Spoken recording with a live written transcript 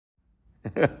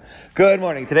Good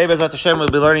morning. Today, Bezrat Hashem, we'll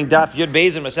be learning Daf Yud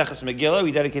Beis in Maseches Megillah.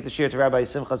 We dedicate the shir to Rabbi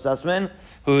Simcha Sussman,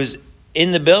 who's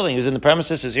in the building, who's in the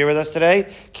premises, who's here with us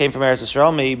today. Came from Eretz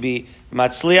Yisrael. May he be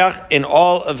matzliach in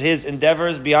all of his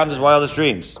endeavors beyond his wildest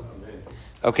dreams.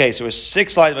 Okay, so we're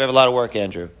 6 lines. We have a lot of work,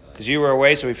 Andrew, because you were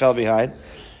away, so we fell behind.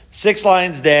 6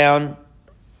 lines down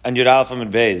on Yud Aleph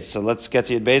and Beis. So let's get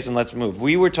to Yud Beis and let's move.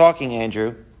 We were talking,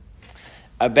 Andrew,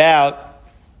 about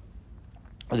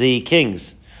the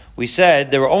kings. We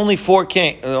said there were only 3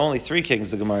 kings,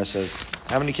 the Gemara says.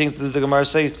 How many kings did the Gemara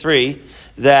say? 3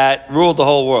 that ruled the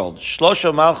whole world.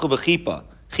 Shlosha malchu b'chipa.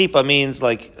 Chipa means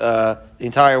like the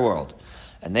entire world.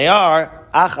 And they are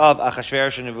Achav,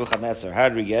 Achashverosh, and Nebuchadnezzar. How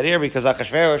did we get here? Because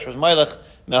Achashverosh was Melech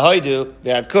Mehoidu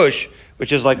Ve'ad Kush,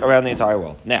 which is like around the entire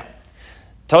world. Now,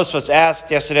 Tosfos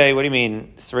asked yesterday, what do you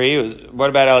mean 3? What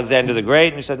about Alexander the Great?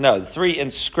 And we said, no, 3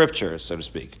 in scripture, so to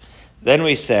speak. Then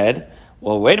we said,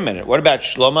 well, wait a minute. What about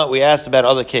Shlomo? We asked about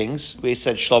other kings. We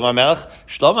said Shlomo Melech.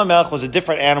 Shlomo Melech was a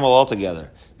different animal altogether.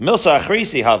 Milsa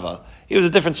Achrisi Hava. He was a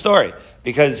different story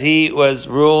because he was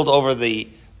ruled over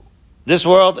this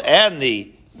world and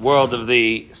the world of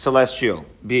the celestial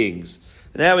beings.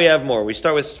 Now we have more. We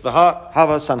start with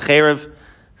Hava Sancheiriv,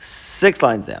 6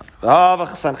 lines down.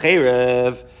 Hava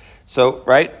Sancheiriv. So,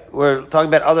 right, we're talking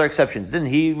about other exceptions. Didn't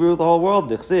he rule the whole world?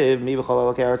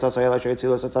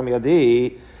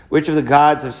 Which of the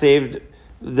gods have saved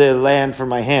the land from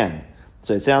my hand?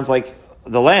 So it sounds like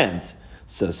the lands.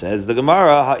 So says the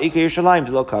Gemara, Ha'ika Yerushalayim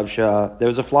D'lo Kavsha. There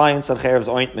was a fly in Sancheriv's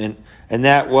ointment, and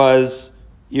that was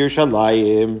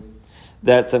Yerushalayim.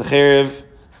 That Sancheriv,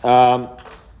 that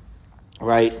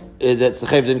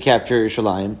Sancheriv didn't capture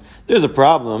Yerushalayim. There's a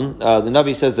problem. The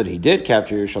Navi says that he did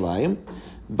capture Yerushalayim,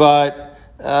 but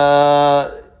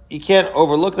you can't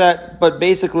overlook that. But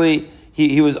basically,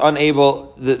 he was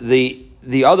unable.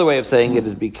 The other way of saying it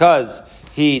is because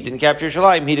he didn't capture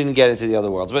Yerushalayim, he didn't get into the other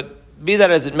worlds. But be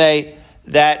that as it may,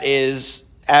 that is,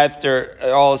 after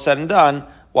all is said and done,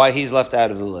 why he's left out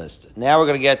of the list. Now we're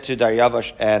going to get to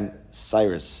Daryavash and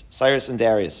Cyrus and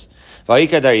Darius.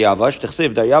 Vayika Daryavash,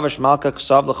 T'chsiv Daryavash Malka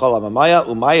Ksav L'chol Amamaya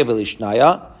Umaya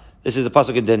V'lishnaya. This is the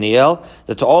pasuk of Daniel,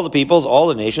 that to all the peoples, all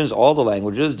the nations, all the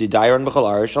languages, Didayon B'chol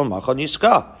Arish Shal Machon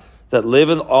Yiska, that live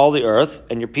in all the earth,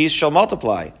 and your peace shall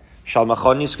multiply. Shal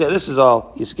Machon Yiska. This is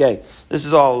all Yiskei. This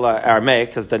is all Aramaic,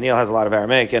 because Daniel has a lot of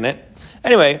Aramaic in it.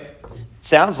 Anyway, it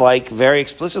sounds like very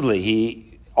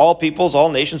explicitly, all peoples, all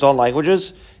nations, all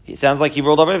languages, he sounds like he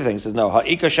ruled over everything. He says, no,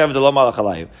 Ha'ika Shev D'lo Malach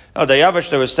Alayim. No, Daryavash,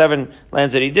 there were 7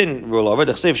 lands that he didn't rule over.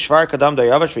 D'chsiv Shvar Kadam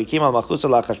Daryavash V'yikim Al Machusa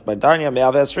Lachash Badarnya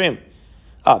Me'av Esrim.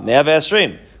 Me'av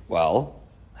Esrim. Well,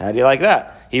 how do you like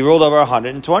that? He ruled over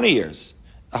 120 years.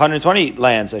 120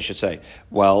 lands, I should say.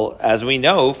 Well, as we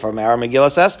know from our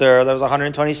Megillah Esther, there was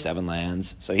 127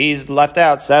 lands. So he's left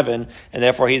out 7, and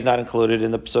therefore he's not included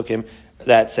in the psukim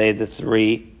that say the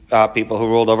 3 people who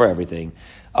ruled over everything.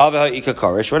 What about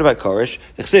Korish? What did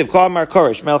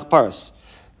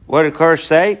Korish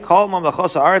say? Kol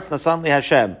mamlachos haaretz nasan li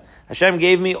Hashem. Hashem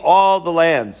gave me all the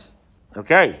lands.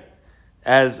 Okay.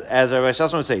 As Rabbi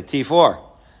Sussman would say, T4.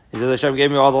 He says Hashem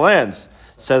gave me all the lands.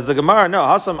 Says the Gemara, no,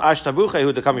 Hasam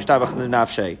ashtabuchehu dekam yishtabach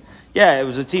nafshei. Yeah, it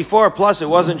was a T4 plus it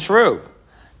wasn't true.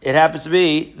 It happens to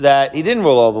be that he didn't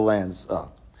rule all the lands. Oh.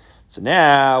 So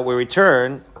now we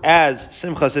return as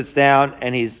Simcha sits down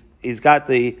and he's got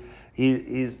and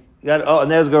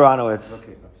there's Goranowitz.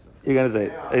 You're going to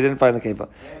say, I didn't find the kippah.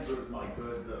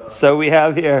 So we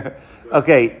have here,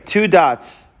 2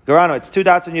 dots. Goranowitz, 2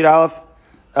 dots in Yud Aleph,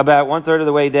 about 1/3 of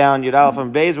the way down Yud Aleph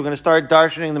and Beis. We're going to start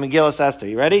darshaning the Megillah Esther.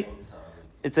 You ready?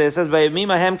 It says,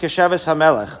 Mimahem keshavis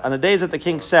hamelech. On the days that the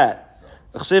king sat,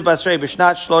 Chsiv basrei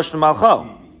b'shnat shlosh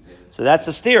malcho. So that's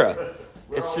a stira.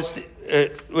 It's just,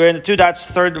 we're in the 2 dots,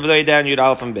 1/3 of the way down Yud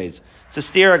Aleph and Beis. It's a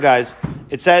stira, guys.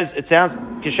 It sounds,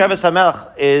 Kesheves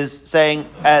HaMelech is saying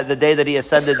the day that he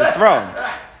ascended the throne.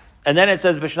 And then it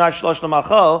says, B'shnat shlosh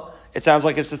l'malcho, it sounds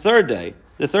like it's the 3rd day.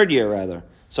 The 3rd year, rather.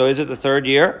 So is it the 3rd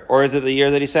year, or is it the year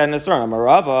that he sat in his throne?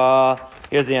 Amarava.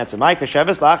 Here's the answer. My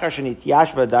Kesheves lachar shenit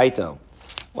yashva daito.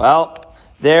 Well,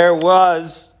 there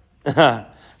was...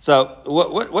 So,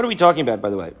 what are we talking about, by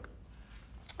the way?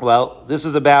 Well,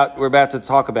 we're about to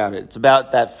talk about it. It's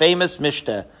about that famous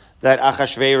Mishnah that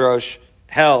Achashverosh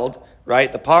held,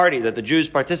 right? The party that the Jews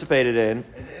participated in.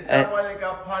 Is that why they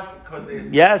got punished? Because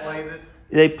they explained it?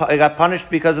 They got punished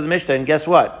because of the Mishnah. And guess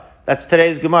what? That's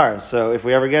today's Gemara, so if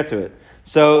we ever get to it.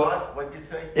 So, what you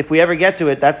say? If we ever get to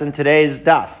it, that's in today's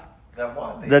daf. That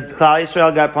what? That Klal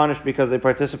Yisrael got punished because they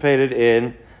participated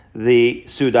in the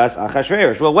Sudas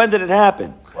Achashverosh. Well, when did it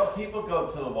happen? Well, people go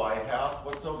to the White House.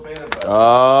 What's so bad about it?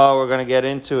 Oh, we're going to get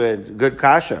into it. Good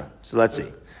kasha. So let's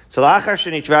see. So lachar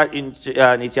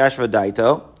shenityashva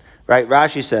daito. Right,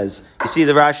 Rashi says, you see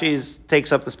the Rashi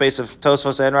takes up the space of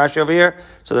Tosfos and Rashi over here.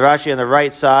 So the Rashi on the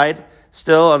right side,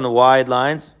 still on the wide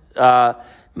lines. Sounds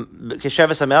like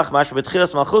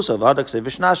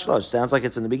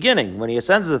it's in the beginning, when he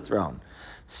ascends the throne.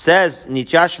 Says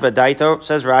Nityashva Daito,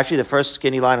 says Rashi, the first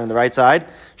skinny line on the right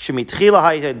side,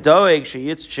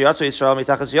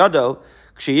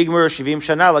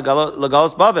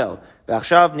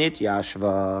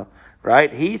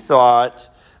 right, he thought,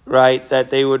 right,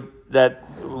 that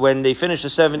when they finished the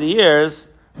 70 years,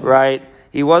 right,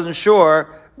 he wasn't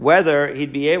sure whether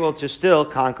he'd be able to still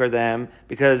conquer them,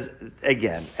 because,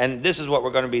 again, and this is what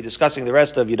we're going to be discussing the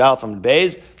rest of Yudal from the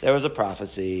Beis, there was a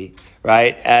prophecy,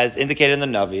 right, as indicated in the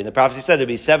Navi, and the prophecy said there'd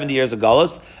be 70 years of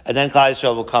Golus, and then Klal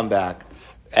Yisrael will come back.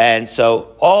 And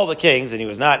so all the kings, and he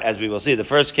was not, as we will see, the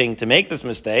first king to make this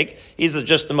mistake, he's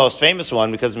just the most famous one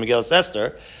because of Megillas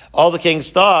Esther, all the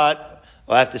kings thought,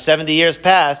 well, after 70 years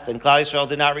passed and Klal Yisrael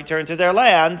did not return to their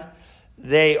land,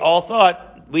 they all thought,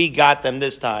 we got them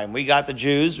this time. We got the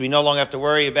Jews. We no longer have to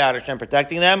worry about Hashem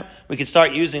protecting them. We can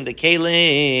start using the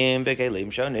Kelim,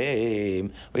 Bekelim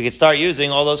Shonim. We can start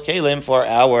using all those Kelim for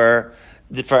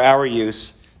our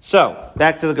use. So,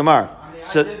 back to the Gemara. I mean,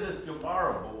 So, I did this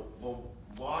Gemara, but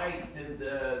why did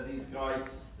these guys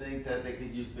think that they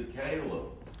could use the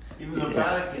Caleb? Even the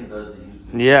Vatican doesn't use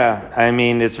it. yeah, I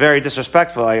mean, it's very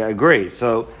disrespectful. I agree.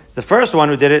 So, the first one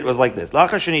who did it was like this.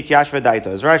 Lachar shenityashva daito,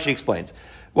 as Rashi explains.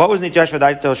 What was nityashva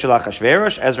daito shel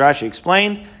Achashverosh? As Rashi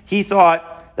explained, he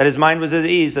thought that his mind was at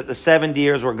ease, that the 70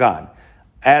 years were gone.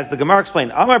 As the Gemara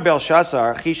explained, Amar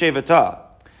Belshazzar chishe v'ta.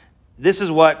 This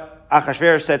is what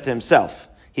Achashverosh said to himself.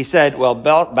 He said, well,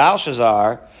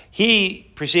 Belshazzar, he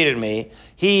preceded me.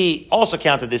 He also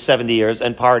counted this 70 years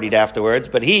and partied afterwards,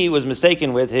 but he was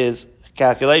mistaken with his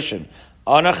calculation.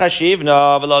 Ana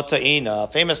chashivna v'lo ta'ina.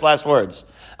 Famous last words.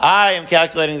 I am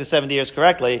calculating the 70 years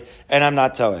correctly, and I'm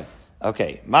not toeh.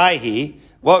 Okay,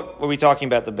 what were we talking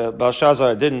about? The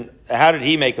Belshazzar how did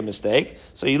he make a mistake?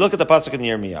 So you look at the pasuk in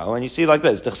Yirmiyahu, and you see like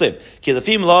this, the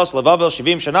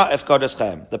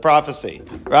prophecy,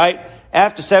 right?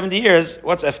 After 70 years,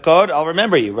 what's efkod? I'll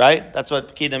remember you, right? That's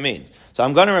what Pekida means. So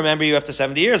I'm going to remember you after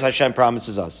 70 years, Hashem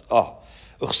promises us.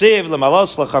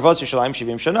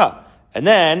 And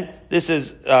then, this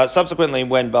is subsequently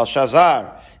when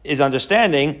Belshazzar is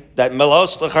understanding that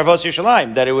Melos L'Charvos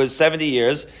Yerushalayim, that it was 70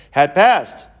 years had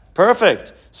passed.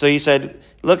 Perfect. So he said,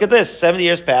 look at this, 70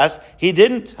 years passed.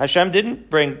 Hashem didn't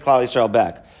bring Klal Yisrael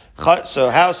back. So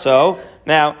how so?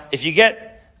 Now, if you get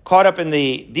caught up in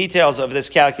the details of this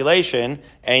calculation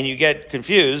and you get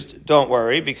confused, don't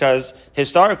worry, because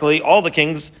historically all the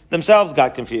kings themselves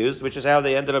got confused, which is how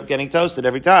they ended up getting toasted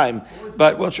every time.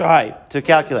 But we'll try to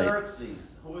calculate.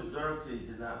 Who is Xerxes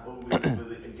in that movie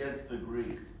against the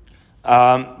Greeks?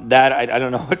 That I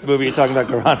don't know what movie you're talking about,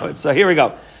 Goranowitz. So here we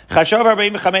go. Chashov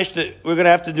 45, we're going to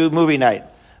have to do movie night,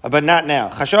 but not now.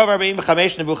 Chashov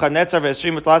 45 Nebuchadnezzar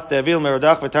ve'esrim utlat de'avil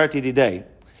merodach v'tarti didei.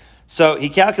 So he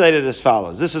calculated as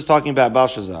follows. This is talking about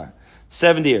Belshazzar.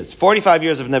 70 years. 45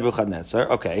 years of Nebuchadnezzar.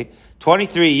 Okay.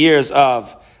 23 years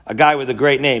of a guy with a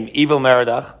great name, Evil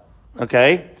Merodach.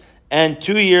 Okay. And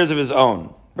 2 years of his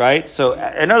own. Right? So,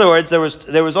 in other words, there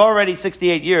was already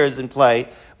 68 years in play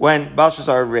when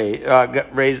Belshazzar went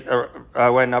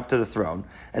up to the throne.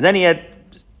 And then he had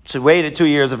to wait 2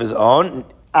 years of his own.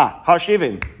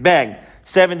 Hashivim. Bang.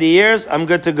 70 years, I'm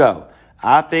good to go. He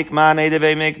brought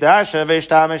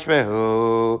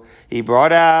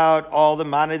out all the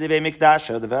Manei Devei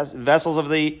Mikdasha, the vessels of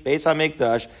the Beis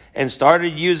HaMikdash, and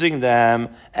started using them,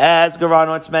 as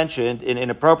Goranowitz mentioned, in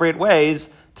inappropriate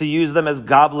ways, to use them as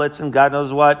goblets and God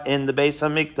knows what in the Beis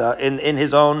HaMikdash, in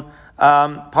his own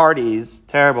parties.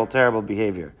 Terrible, terrible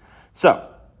behavior. So,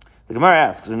 the Gemara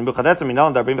asks, so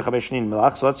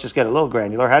let's just get a little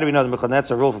granular. How do we know the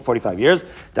Nebuchadnezzar ruled for 45 years?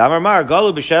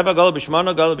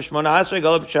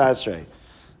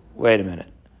 Wait a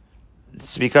minute.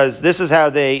 It's because this is how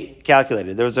they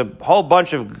calculated. There was a whole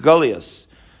bunch of Goliaths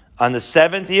on the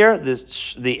 7th year, the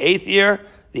 8th year,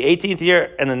 the 18th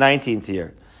year, and the 19th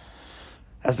year.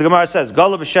 As the Gemara says,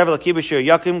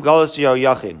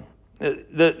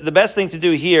 The best thing to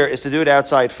do here is to do it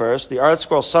outside first. The Art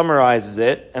Scroll summarizes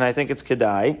it, and I think it's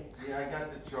Kedai. Yeah, I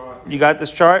got the chart. You got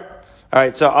this chart? All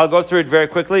right, so I'll go through it very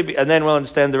quickly, and then we'll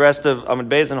understand the rest of Amud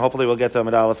Beis, and hopefully we'll get to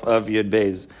Amud Aleph of Yud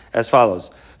Beis as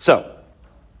follows. So,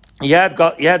 you had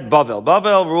Bavel.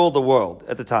 Bavel ruled the world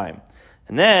at the time.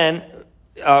 And then,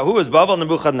 who was Bavel?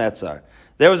 Nebuchadnezzar.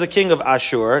 There was a king of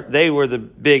Ashur. They were the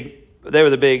big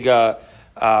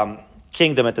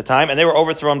kingdom at the time, and they were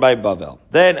overthrown by Bavel.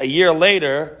 Then a year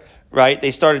later, right,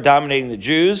 they started dominating the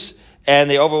Jews, and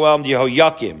they overwhelmed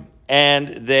Yehoiakim, and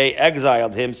they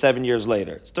exiled him 7 years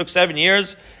later. It took 7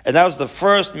 years, and that was the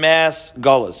first mass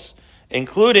Gullus,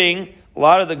 including a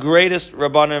lot of the greatest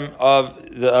Rabbanim of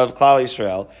Klal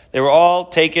Yisrael. They were all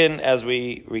taken, as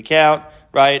we recount,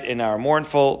 right, in our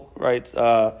mournful, dirges.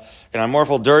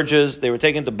 They were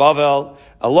taken to Bavel,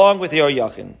 along with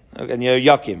Yehoiakim, and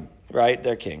Yehoiakim, right,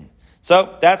 their king.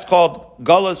 So that's called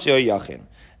Gullus Yehoiakim.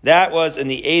 That was in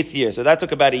the 8th year. So that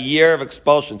took about a year of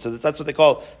expulsion. So that's what they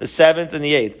call the 7th and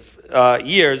the 8th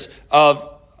years of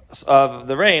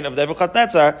the reign of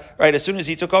Nebuchadnezzar, right? As soon as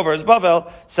he took over as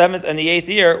Bavel, 7th and the 8th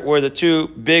year were the two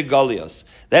big Gulios.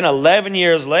 Then 11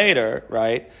 years later,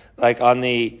 right, like on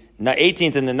the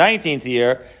 18th and the 19th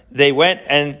year, they went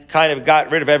and kind of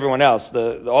got rid of everyone else.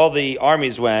 All the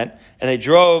armies went, and they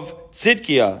drove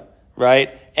Tzidkiah,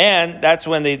 right? And that's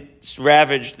when they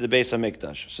ravaged the Beis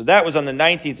HaMikdash. So that was on the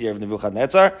 19th year of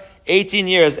Nebuchadnezzar, 18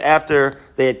 years after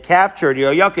they had captured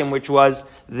Yehoiakim, which was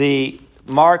the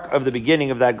mark of the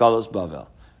beginning of that Galus Bavel.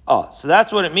 So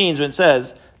that's what it means when it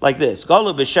says like this: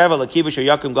 Galu b'sheva lakibush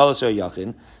Yehoiakim Galus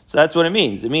Yehoiakim. So that's what it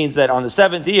means. It means that on the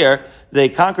 7th year, they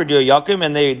conquered Yehoiakim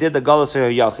and they did the Galus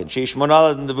Yehoiakim.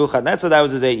 Shishmonah Nebuchadnezzar, that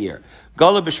was his 8th year.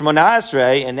 Galu b'shmona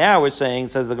asrei, and now we're saying,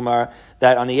 says the Gemara,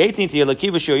 that on the 18th year,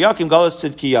 lakibush Yehoiakim Galus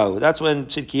Tzidkiyahu. That's when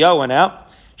Tzidkiyahu went out.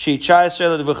 Sheichai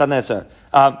Yisrael Nebuchadnezzar.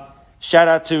 Shout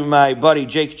out to my buddy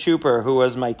Jake Chuper, who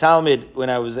was my Talmud when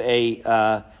I was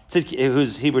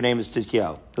whose Hebrew name is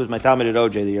Tzidkiyahu. Who was my Talmud at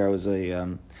OJ the year I was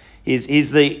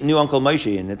he's the new Uncle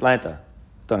Moshe in Atlanta.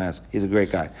 Don't ask. He's a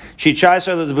great guy. That was the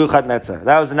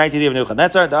 19th year of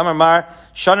Nebuchadnezzar. Damar Mar,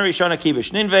 Shana Rishona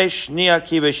Kibush Ninveh, Shnia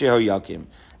Kibush Yehoiakim.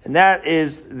 And that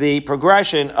is the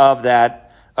progression of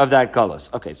that Gullus.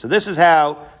 Okay, so this is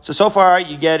how, so far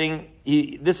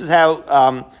this is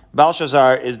how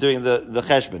Belshazzar is doing the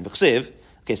Cheshbon.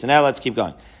 Okay, so now let's keep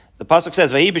going. The pasuk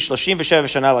says, "Vahi b'shloshim v'sheva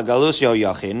shana lagalus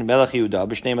Yehoiachin melech Yehuda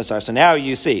b'shnei masar." So now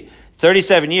you see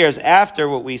 37 years after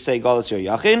what we say Galus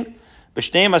Yehoiachin,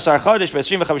 b'shnei masar chodesh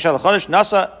v'esrim v'chamisha l'chodesh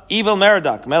nasa evil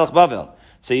Merodach melech Bavel.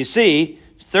 So you see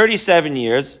 37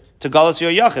 years to Galus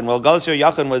Yehoiachin. Well, Galus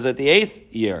Yehoiachin was at the 8th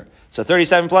year, so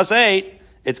 37 plus 8,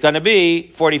 it's going to be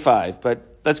 45. But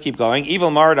let's keep going. Evil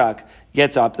Merodach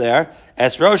gets up there.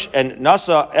 Esrosh and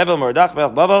Nasa Evil Merodach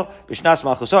Melech Bavel Bishnas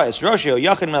Malchusa Esrosh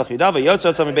Yehoiachin Melech Yehuda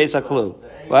Yotzot Tzami Beis HaKlu.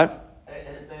 What?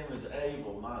 His name is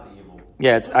Abel, not Evil.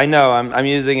 Yeah, I know. I'm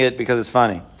using it because it's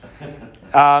funny.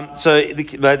 But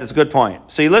it's a good point.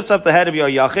 So he lifts up the head of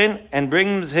Yehoiachin and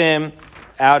brings him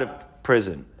out of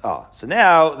prison. So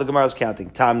now the Gemara is counting.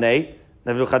 Tamnei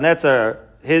Nebuchadnezzar,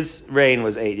 his reign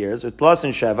was 8 years. Utlas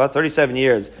and Sheva, 37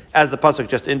 years, as the pasuk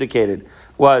just indicated,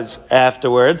 was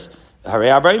afterwards. So we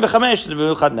know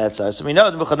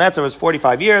Nebuchadnezzar was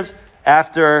 45 years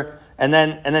after, and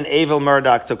then Evil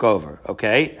Merodach took over.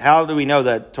 Okay, how do we know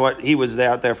that he was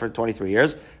out there for 23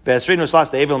 years? Ve'esrin uslas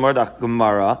the Evil Merodach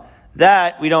Gemara.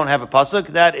 That we don't have a pasuk.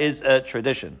 That is a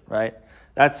tradition, right?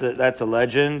 That's a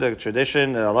legend, a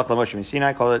tradition. Allah Moshe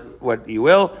Sinai, call it what you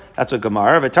will. That's a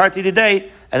Gemara. V'tarti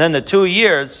today, and then the 2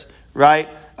 years, right,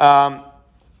 of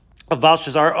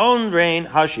Belshazzar's own reign,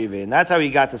 Hashivi, and that's how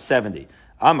he got to 70.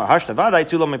 Amar Hashtavadai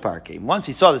Tulam Meparki. Once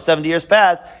he saw the 70 years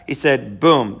passed, he said,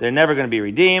 boom, they're never going to be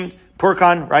redeemed.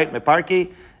 Purkan, right,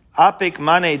 Meparki. Apik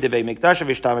Mane Deve Mikdash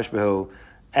Vishtamish Behu.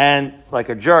 And like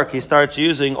a jerk, he starts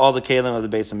using all the kalim of the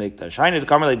Beis HaMikdash. Hainu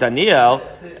Kamarle Daniel.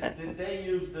 Did they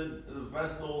use the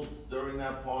vessels during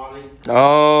that party?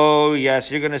 Oh,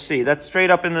 yes, you're going to see. That's straight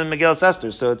up in the Megillah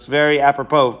Esther, so it's very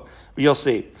apropos. You'll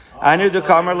see. Hainu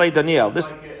Kamarle Daniel. This,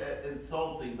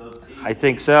 insulting the people. I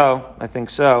think so.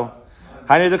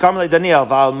 Hainu Kamarle Daniel.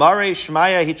 Val Mare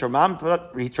Shmaya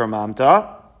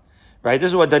Hitromamta. Right, this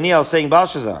is what Daniel is saying,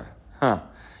 Belshazzar.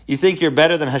 You think you're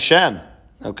better than Hashem.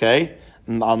 Okay?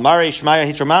 Almare Shmaya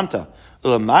Hitromamta.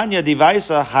 Ulamanya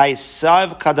Divaisa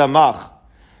Haisav Kadamach.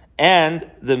 And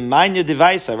the Manya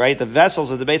Divaisa, right, the vessels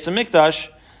of the Beis HaMikdash,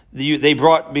 they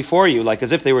brought before you, like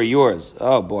as if they were yours.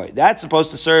 Oh boy. That's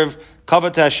supposed to serve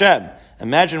kavod to Hashem.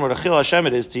 Imagine what a chil Hashem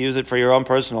it is to use it for your own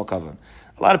personal kavod.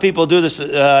 A lot of people do this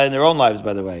in their own lives,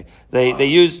 by the way. They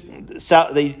use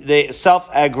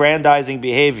self-aggrandizing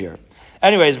behavior.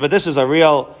 Anyways, but this is a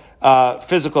real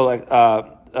physical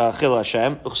chil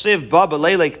Hashem.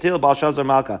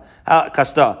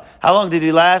 How long did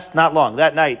he last? Not long.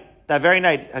 That very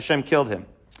night, Hashem killed him.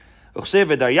 And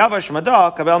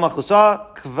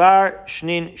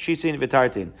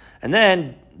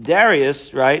then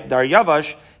Darius, right,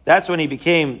 Daryavash, that's when he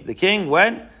became the king.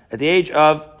 When? At the age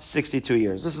of 62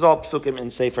 years. This is all psukim in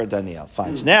Sefer Daniel.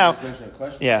 Fine. So now, A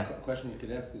question you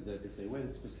could ask is that if they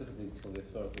waited specifically until they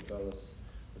thought the Galus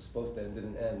was was supposed to end,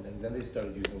 didn't end, and then they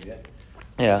started using it.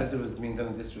 Yeah. It says it was being done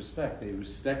in disrespect. They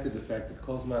respected the fact that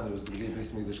Kozman, there was going to be a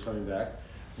Beis Hamikdash coming back,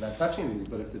 not touching these,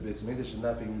 but if the Beis Hamikdash is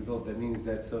not being rebuilt, that means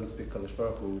that, so to speak, Kadosh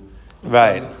Baruch Hu,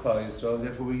 Right. Yisrael, and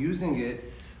therefore we're using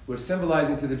it, we're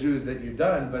symbolizing to the Jews that you're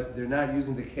done, but they're not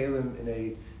using the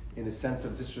Kalim in a sense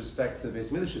of disrespect to the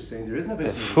Beis Hamikdash. Saying there is no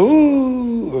Beis Hamikdash.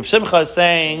 Ooh, Rav Simcha is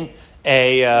saying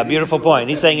a beautiful point.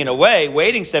 He's saying, in a way,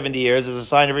 waiting 70 years is a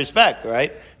sign of respect,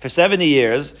 right? For 70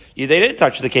 years, they didn't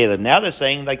touch the Kalim. Now they're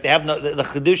saying, like, they have the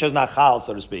Chedusha is not Chal,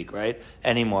 so to speak, right?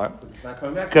 Anymore. Because it's not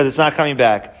coming back. Because it's not coming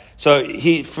back. So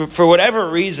for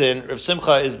whatever reason, Rav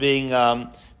Simcha is being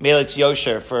Melitz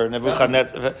Yosher for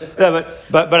Nebuchadnezzar.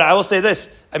 But I will say this.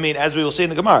 I mean, as we will see in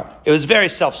the Gemara, it was very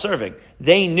self-serving.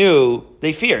 They knew,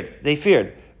 they feared.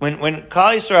 When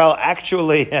Klal Yisrael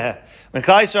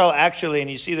actually,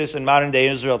 and you see this in modern day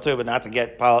Israel too, but not to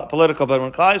get political, but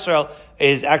when Klal Yisrael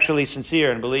is actually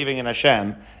sincere and believing in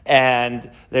Hashem, and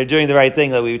they're doing the right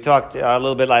thing, that we talked a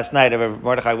little bit last night of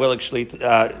Mordechai Willig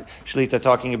Shlita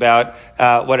talking about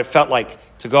what it felt like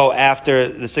to go after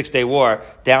the 6-day war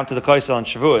down to the Koisel on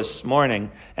Shavuos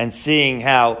morning and seeing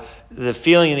how the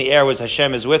feeling in the air was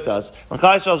Hashem is with us. When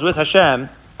Klal Yisrael is with Hashem,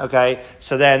 okay,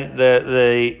 so then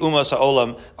the Umos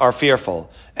HaOlam are fearful.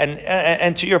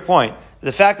 And to your point,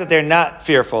 the fact that they're not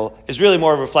fearful is really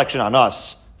more a reflection on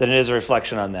us than it is a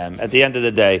reflection on them at the end of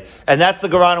the day. And that's the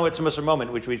Geranowitz Musar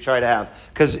moment, which we try to have.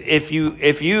 Because if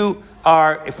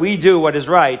we do what is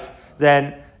right,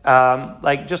 then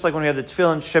just like when we have the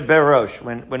tefillin sheberosh,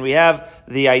 when we have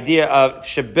the idea of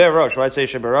sheberosh, right? Say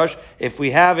sheberosh, if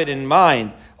we have it in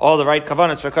mind, all the right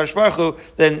kavanas for Kadosh Baruch Hu,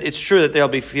 then it's true that they'll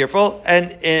be fearful. And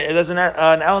there's an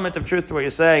element of truth to what you're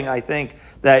saying, I think,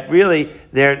 that really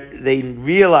they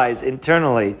realize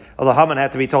internally, although Haman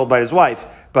had to be told by his wife,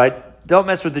 but don't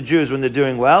mess with the Jews when they're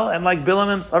doing well. And like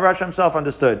Bilam Harash himself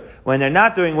understood, when they're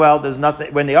not doing well, there's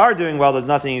nothing. When they are doing well, there's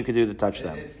nothing you can do to touch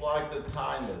them. It's like the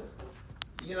time is.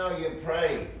 You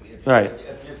pray. If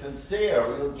you're sincere,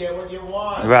 you'll get what you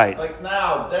want. Right. Like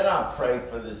now, they're not praying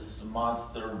for this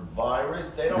monster virus.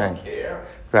 They don't care.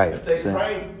 Right. If they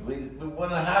prayed, we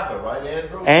wouldn't have it, right,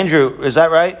 Andrew? Andrew, is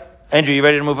that right? Andrew, you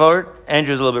ready to move forward?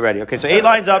 Andrew's a little bit ready. Okay, so 8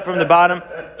 lines up from the bottom.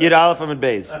 Yud Aleph from the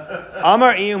base.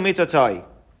 Amar iyu mitotai.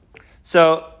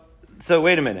 So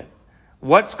wait a minute.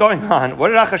 What's going on? What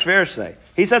did Achashverosh say?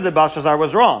 He said that Belshazzar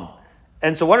was wrong.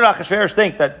 And so what did Achashverosh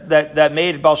think that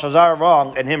made Belshazzar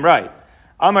wrong and him right?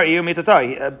 Amar iyu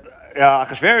mitotai.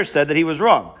 Achashverosh said that he was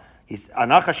wrong. He's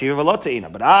Anachashiv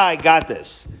v'lo, but I got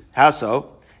this. How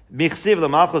so? Michsiv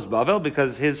l'malchus Bavel,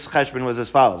 because his cheshbon was as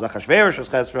follows. Achashverosh's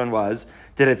cheshbon was,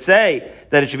 did it say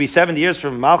that it should be 70 years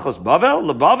from Malchus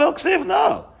Bavel? LeBavel ksiv?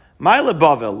 No. My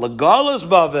LeBavel. Legalus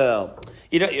Bavel.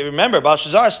 You remember,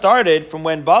 Belshazzar started from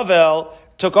when Bavel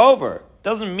took over.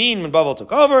 Doesn't mean when Bavel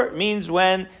took over. It means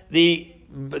when the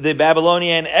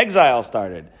Babylonian exile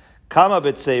started. Kama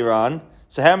b'tzeiran.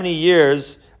 So how many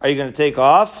years are you going to take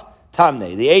off?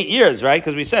 Tamne. The 8 years, right?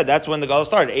 Because we said that's when the Gaul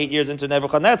started. 8 years into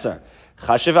Nebuchadnezzar.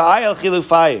 Chashiv ayel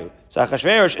chilufayu. So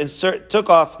Achashverosh took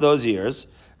off those years,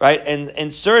 right? And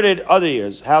inserted other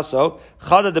years. How so?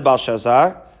 Chada de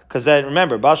Belshazzar. Because then,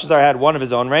 remember, Belshazzar had one of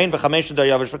his own reign, v'chamesh dar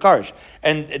yavish v'karish.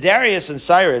 And Darius and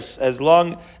Cyrus, as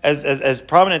long as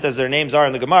prominent as their names are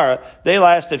in the Gemara, they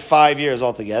lasted 5 years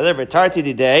altogether.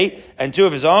 V'tarti didei, and 2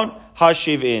 of his own,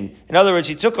 hashiv in. In other words,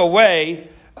 he took away,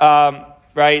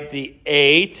 the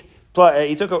 8,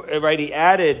 he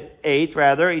added 8,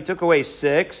 rather, he took away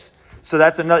 6, so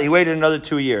that's another, he waited another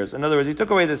 2 years. In other words, he took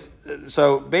away this,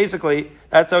 so basically,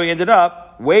 that's how he ended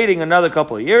up, waiting another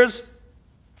couple of years,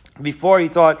 before he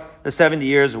thought the 70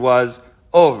 years was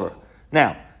over.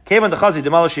 Now, now, back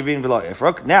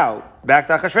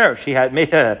to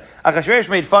Achashverosh. Achashverosh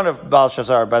made fun of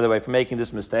Belshazzar, by the way, for making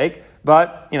this mistake.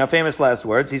 But, famous last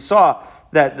words. He saw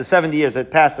that the 70 years had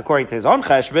passed according to his own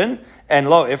cheshbon, and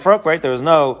lo ifrok, right, there was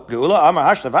no geula.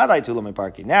 Amar hashtavadai tulam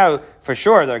parki. Now, for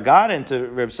sure, they're gone into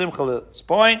Reb Simcha's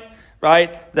point,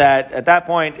 right? That at that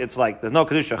point, it's like there's no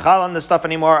kedusha chal on this stuff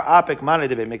anymore. Apik mane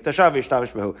debe miktashav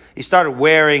yishtavish behu. He started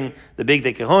wearing the big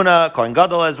day kahuna, kohen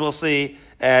gadol, as we'll see,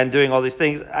 and doing all these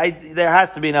things. There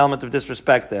has to be an element of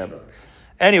disrespect there. Sure.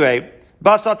 Anyway,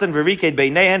 bas satan v'riked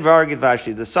beinehen v'argid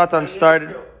Vashti. The satan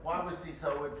started. Why was he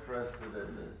so interested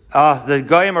in this? The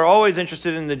goyim are always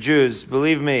interested in the Jews.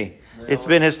 Believe me, it's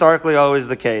been historically always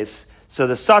the case. So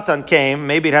the satan came.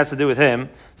 Maybe it has to do with him.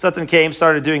 Satan came,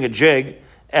 started doing a jig.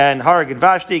 And Haragid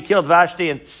Vashti, killed Vashti,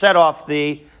 and set off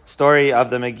the story of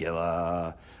the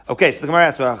Megillah. Okay, so the Gemara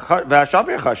asks,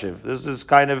 Vashapir Chashiv. This is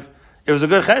kind of It was a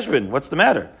good cheshbon. What's the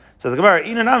matter? Says the Gemara,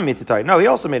 no, he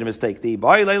also made a mistake. He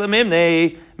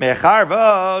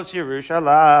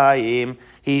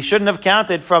shouldn't have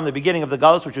counted from the beginning of the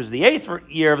Galus, which was the 8th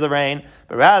year of the reign,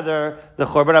 but rather the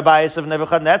Churban Abayis of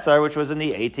Nebuchadnezzar, which was in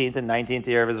the 18th and 19th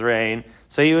year of his reign.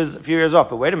 So he was a few years off.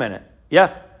 But wait a minute.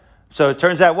 Yeah. So it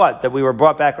turns out what? That we were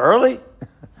brought back early?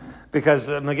 Because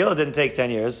Megillah didn't take 10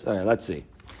 years. All right, let's see.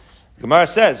 Gemara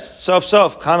says,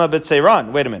 Sof, Kama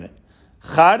B'Tzeiran. Wait a minute.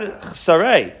 Chad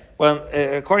Sarei. Well,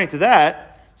 according to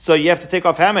that, so you have to take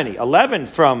off how many? 11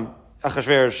 from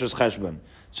Achashverosh's cheshbon.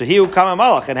 So he who Kama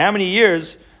Malach. And how many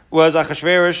years was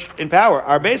Achashverosh in power?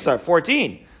 Our Besar,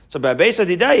 14. So by Besar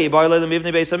Didai, Ba'alei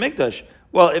Mivnei Beis HaMikdash.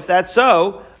 Well, if that's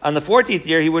so, on the 14th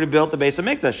year, he would have built the Beis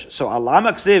HaMikdash. So Alam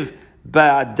Aksiv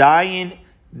B'adayin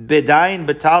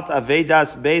Betalt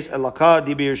Avedas Beis Elaka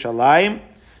Di B'Yerushalayim,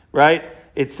 right?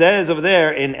 It says over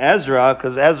there in Ezra,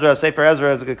 because Sefer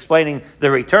Ezra is explaining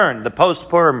the return, the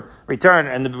post-Purim return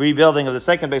and the rebuilding of the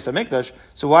second Beis HaMikdash.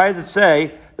 So why does it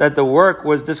say that the work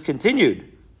was discontinued,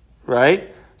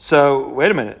 right? So wait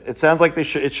a minute. It sounds like it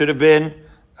should have been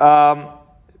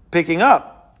picking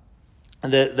up.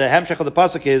 And the hemshech of the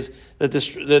pasuk is that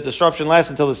the disruption lasts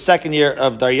until the second year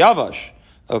of Daryavash.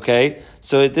 Okay,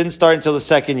 so it didn't start until the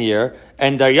second year,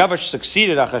 and Daryavash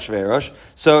succeeded Achashverosh,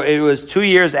 so it was 2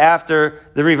 years after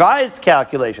the revised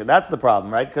calculation. That's the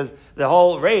problem, right? Because the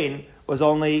whole reign was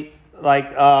only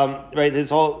right? His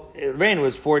whole reign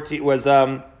was 14, was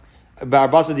Barbasa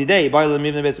Didei, Ba'alei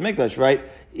Mivnei Beis HaMikdash, right?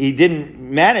 He didn't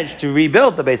manage to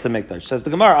rebuild the Beis HaMikdash. Says the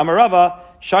Gemara, Amarava,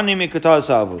 Shani Mikutah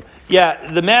Savu.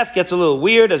 Yeah, the math gets a little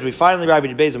weird as we finally arrive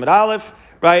at Beis Hamid Aleph,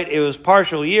 right? It was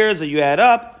partial years that you add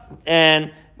up,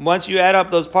 and once you add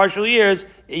up those partial years,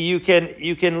 you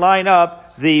can line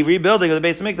up the rebuilding of the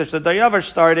Beis HaMikdash. So Daryavash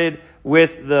started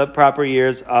with the proper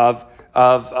years of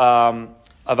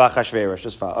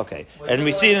Achashverosh. Okay, and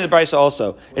we see it in the Brisa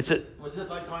also. Was it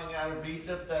like going out of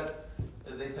Egypt that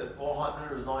they said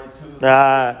 400 was only 2?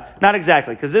 Not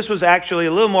exactly, because this was actually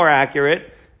a little more accurate.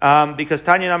 Because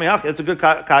Tanya Namihach, it's a good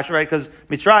kasha, right? Because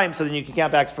Mitzrayim, so then you can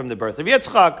count back from the birth of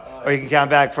Yitzchak, or you can count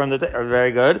back from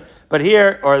very good. But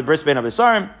here, or the Bris Ben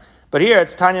Abisarim, but here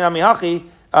it's Tanya Namihachi.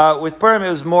 With Purim, it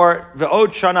was more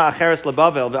Ve'od Shana Acheres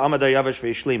LeBavel Ve'amad Daryavash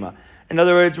Ve'Ishlima. In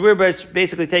other words, we're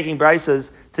basically taking Brisas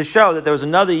to show that there was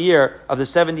another year of the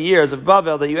 70 years of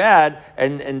Bavel that you had,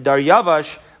 and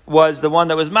Daryavash was the one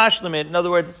that was mashlemit. In other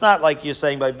words, it's not like you're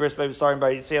saying by Bris, starting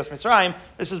by Yitzias Mitzrayim.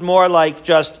 This is more like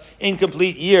just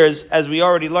incomplete years, as we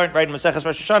already learned, right, in Maseches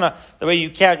Rosh Hashanah, the way you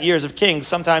count years of kings,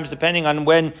 sometimes depending on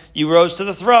when you rose to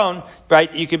the throne,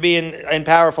 right, you could be in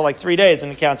power for like 3 days,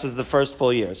 and it counts as the first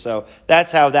full year. So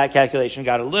that's how that calculation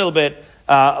got a little bit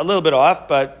off,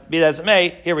 but be that as it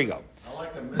may, here we go.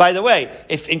 By the way,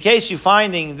 if in case you're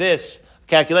finding this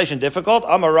calculation difficult,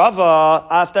 Amarava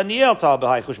af Daniel ta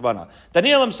b'hai chushbana.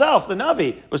 Daniel himself, the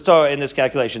Navi, was taught in this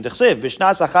calculation. D'chsiv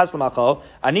b'shnas achas l'macho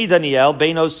ani Daniel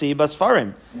beino si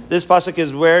basfarim. This pasuk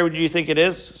is, where would you think it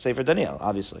is? Sefer Daniel,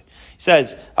 obviously. He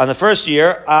says, on the first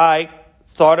year, I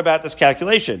thought about this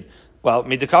calculation. Well,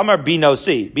 midakamar bino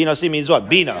si. Bino si means what?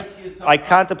 Bino. I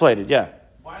contemplated, yeah.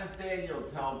 Why didn't Daniel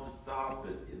tell him to stop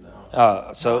it,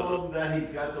 Tell him that he's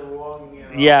got the wrong,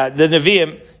 Yeah, the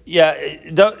Nevi'im. Yeah,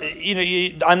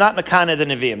 I'm not Makana the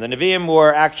Nevi'im. The Nevi'im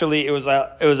were actually, it was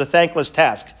a thankless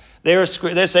task. They're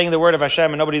saying the word of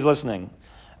Hashem and nobody's listening.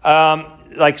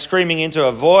 Like screaming into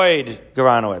a void,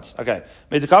 Geranowitz. Okay.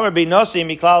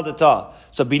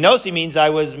 So binosi means I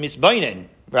was misbainin,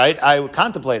 right? I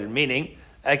contemplated, meaning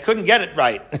I couldn't get it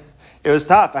right. It was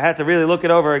tough. I had to really look it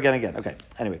over again. Okay,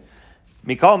 anyway.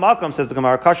 Mikal Malcolm says the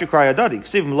Gemara, Kashu Krayadadi,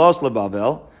 Ksiv Los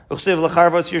Lebavel, Uksiv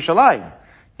Lecharvos Yerushalayim.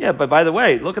 Yeah, but by the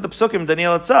way, look at the Psukim,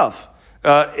 Daniel itself.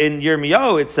 In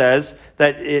Yirmiyahu, it says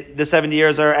that the 70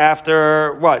 years are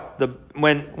after what?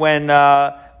 When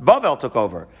Bavel took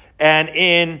over. And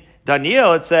in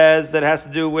Daniel, it says that it has to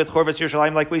do with Chorvas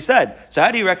Yerushalayim, like we said. So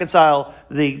how do you reconcile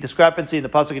the discrepancy in the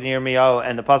pasuk in Yirmiyahu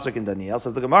and the pasuk in Daniel?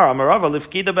 Says the Gemara, Amarava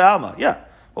lifkida be'alma. Yeah.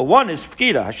 Well, one is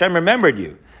fkida. Hashem remembered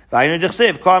you. V'ayinu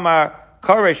d'chsiv k'amar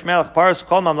koresh melech paras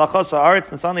kol mamlachos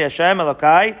ha'aretz n'sanli Hashem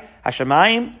elokai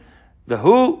Hashemayim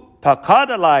v'hu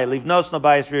pakadalai livnos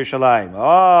nobayis v'Yerushalayim.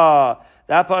 Oh,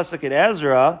 that pasuk in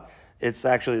Ezra, it's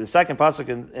actually the second pasuk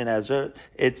in Ezra,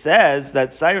 it says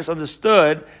that Cyrus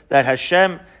understood that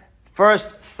Hashem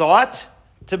first thought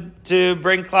to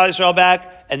bring Klal Yisrael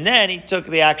back, and then he took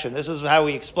the action. This is how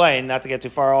we explain, not to get too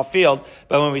far off field,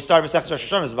 but when we start with Rosh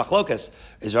Hashanah, it's Machlokas.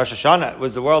 Is Rosh Hashanah,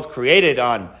 was the world created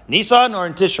on Nisan or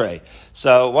in Tishrei?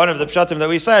 So one of the pshatim that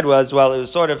we said was, well, it was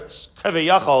sort of Kaveh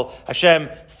Yachol, Hashem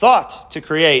thought to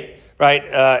create right,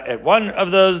 at one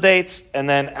of those dates, and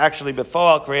then actually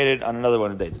Befal created on another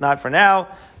one of the dates. Not for now,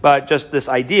 but just this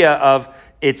idea of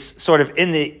it's sort of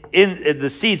in the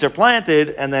seeds are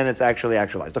planted, and then it's actually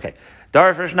actualized. Okay.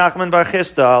 Darfish Nachman Bar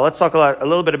Chisda. Let's talk a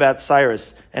little bit about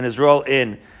Cyrus and his role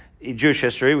in Jewish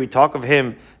history. We talk of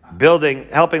him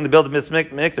helping to build the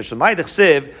Mikdash. So my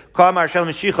Dechsiv, Kamar Shel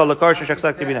Mishicha Lakar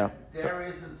Shechsak Tibino.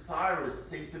 Darius and Cyrus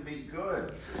seem to be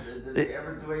good. Did they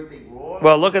ever do anything wrong?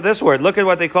 Well, look at this word. Look at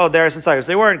what they called Darius and Cyrus.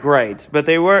 They weren't great, but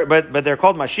they're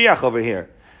called Mashiach over here.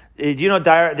 Do you know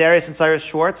Darius and Cyrus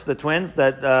Schwartz, the twins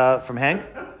that from Hank?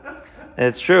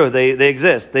 It's true. They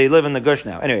exist. They live in the Gush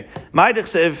now. Anyway, my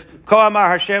Dechsiv, Ko Amar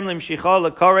Hashem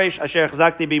Limshicha Lakoresh Asher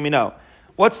Chazakti Bimino.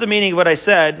 What's the meaning of what I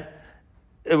said?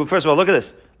 First of all, look at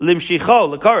this.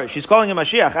 Limshicho Lakoresh. She's calling him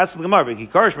Mashiach. Ask the Gemara.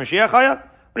 Kikoresh Mashiach Haya? What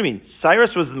do you mean?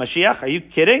 Cyrus was the Mashiach? Are you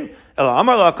kidding?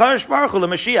 Amar la Akash Baruch Hu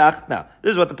Mashiach. Now,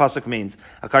 this is what the pasuk means.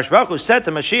 Akash Baruch Hu said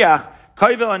to Mashiach,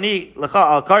 Koivel ani lecha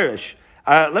al Koresh.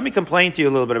 Let me complain to you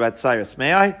a little bit about Cyrus.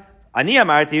 May I? He was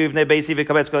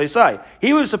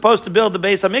supposed to build the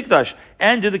Beis HaMikdash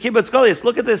and do the Kibbutz Goliath.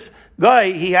 Look at this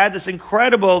guy. He had this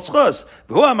incredible schus.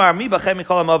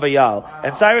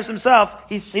 And Cyrus himself,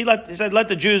 he said, let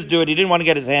the Jews do it. He didn't want to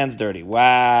get his hands dirty.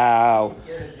 Wow.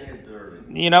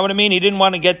 You know what I mean? He didn't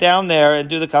want to get down there and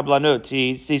do the Kabbalanut.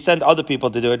 He sent other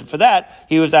people to do it. For that,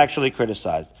 he was actually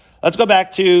criticized. Let's go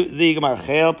back to the Gemara.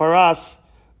 Chel Paras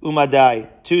Umadai.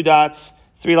 2 dots,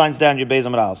 3 lines down, your Beis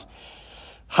Amud Aleph.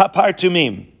 Hapar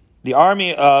Tumim, the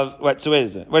army of wait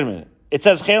a minute. It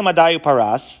says Chel Madayu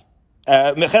Paras,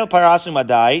 Chel Paras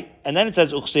Umadai, and then it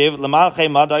says Uchsiv Lamalche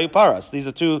Madayu Paras. These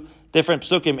are 2 different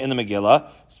psukim in the Megillah.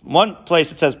 One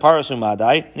place it says Paras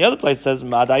Umadai, and the other place it says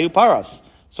Madayu Paras.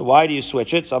 So why do you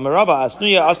switch it? So Amarava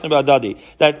Asnuya Asnu Ba'adadi,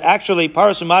 that actually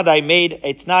Paras Umadai made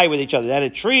a t'nai with each other. They had a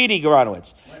treaty,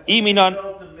 Geranowitz. Iminon.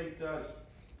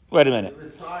 Wait a minute.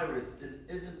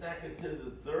 Isn't that considered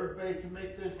the third Beis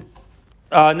HaMikdash?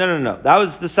 No.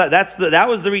 That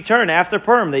was the return after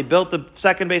Purim. They built the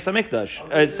second Beis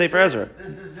HaMikdash. Sefer Ezra.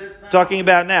 This is it now? Talking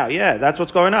about now. Yeah, that's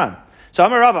what's going on. So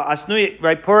Amar Rava, Asnui,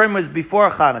 right? Purim was before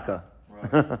Hanukkah.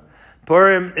 Right.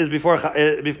 Purim is before.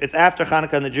 It's after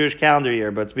Hanukkah in the Jewish calendar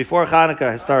year, but it's before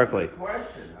Hanukkah historically.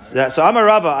 So Amar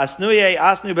Rava, Asnuye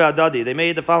Asnu Be'adadi. They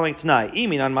made the following tonight.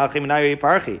 Imin on Malchim Nairi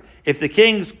Parchi. If the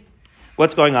kings,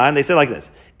 what's going on? They say like this.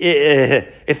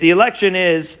 If the election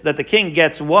is that the king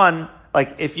gets one.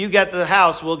 Like, if you get the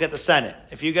House, we'll get the Senate.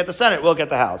 If you get the Senate, we'll get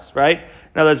the House, right?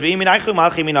 In other words,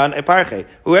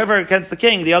 whoever against the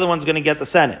king, the other one's going to get the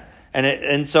Senate.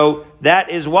 And so that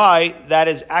is why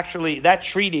that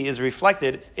treaty is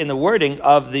reflected in the wording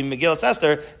of the Megillah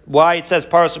Esther, why it says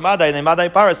Paras Umadai and Madai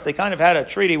Paras. They kind of had a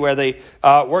treaty where they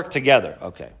worked together.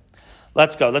 Okay.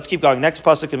 Let's go. Let's keep going. Next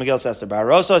pasuk in Megillah Esther.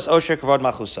 Ba'arosos Osher Kavod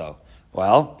Machuso.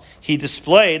 Well, he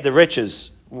displayed the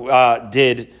riches,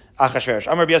 did Achashverosh.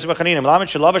 Amar B'Yosef B'Chanina, Melamed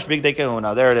Shelavish Bigdei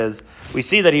Kahuna. There it is. We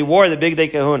see that he wore the Bigdei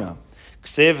Kahuna.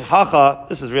 Ksiv Hacha,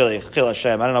 this is really Chil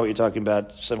Hashem. I don't know what you're talking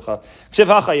about, Simcha. Ksiv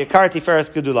Hacha, Yakar Tiferes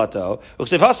Gedulato.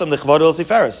 Uksiv Hasam, Lechvod El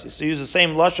Tiferes. So you use the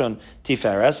same Lashon,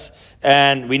 Tiferes.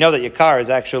 And we know that Yakar is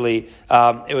actually,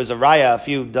 it was a Raya a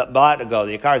few blat ago.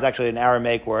 The Yakar is actually an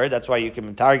Aramaic word. That's why you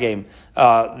can targum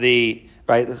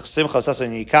right? Simcha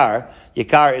Sasan Yikar.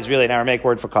 Yikar is really an Aramaic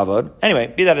word for kavod. Anyway,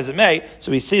 be that as it may, so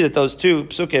we see that those 2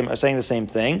 psukim are saying the same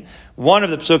thing. One of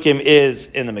the psukim is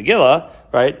in the Megillah,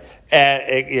 right? And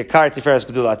Yikar Tiferes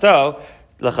Gedulato.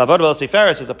 L'chavod vel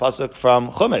Tiferes is a pasuk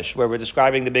from Chumash, where we're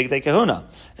describing the Bigdei Kahuna.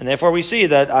 And therefore we see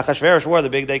that Achashverosh wore the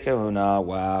Bigdei Kahuna.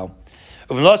 Wow.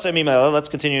 Let's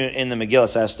continue in the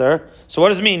Megillah Esther. So what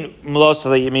does it mean, Mlos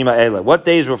Yemima Eila? What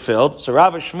days were filled? So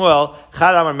Rav Shmuel,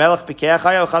 Chad Amar Melech Pikeach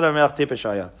Haya, Chad Amar Melech Tipesh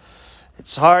Haya.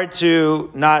 It's hard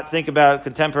to not think about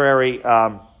contemporary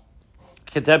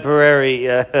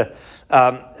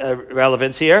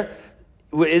relevance here.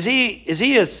 Is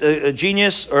he a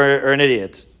genius or an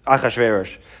idiot?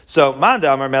 Achashverosh. So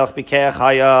Manda Amar Melech Pikeach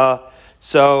Haya.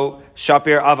 So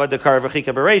Shapir Avad Dekar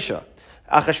V'Chika Bereisha.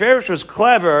 Achashverosh was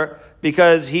clever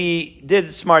because he did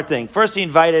a smart thing. First, he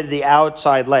invited the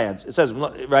outside lands. It says,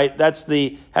 right, that's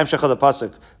the Hemshech of the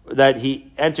pasuk, that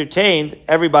he entertained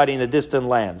everybody in the distant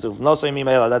lands.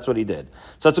 That's what he did.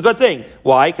 So it's a good thing.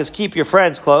 Why? Because keep your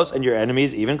friends close and your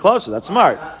enemies even closer. That's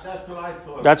smart. That's what I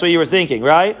thought. That's what you were thinking,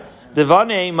 right?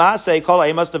 Because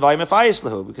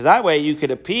that way you could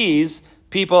appease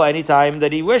people anytime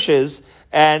that he wishes.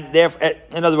 And therefore,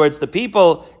 in other words, the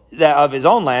people that of his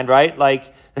own land, right?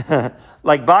 Like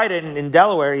Biden in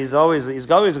Delaware, he's always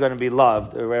going to be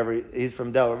loved wherever he's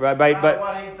from Delaware, right? But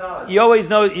what he does. you always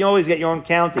get your own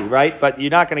county, right? But you're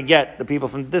not going to get the people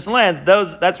from distant lands.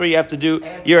 That's where you have to do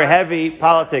your heavy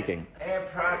politicking.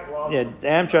 Amtrak loves Yeah,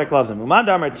 Amtrak loves him. Uman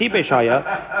damar tipe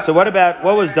shaya. So what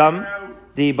was dumb?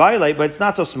 The baile, but it's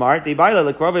not so smart. The baile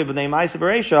lekrove b'nei ma'ase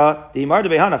bereisha. The imar de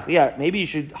behanach. Yeah, maybe you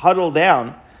should huddle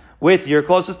down with your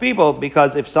closest people,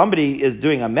 because if somebody is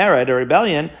doing a merit or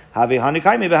rebellion, have a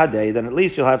hanikaimi behadei, then at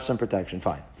least you'll have some protection.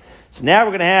 Fine. So now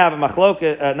we're going to have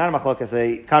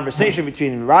a conversation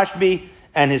between Rashbi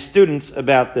and his students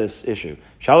about this issue.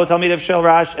 Shalu Talmid of Shel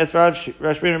Rash,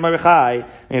 Rashbi and Marichai,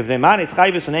 Mipneimanis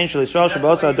Chayvus and Angel Yisrael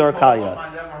Shabosa Ador Kalya.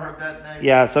 I never heard that name.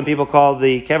 Yeah, some people call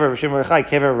the Kever Rashbi Marichai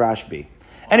Kever Rashbi.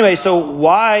 Anyway, so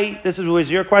why, this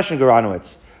was your question,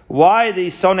 Goranowitz. Why the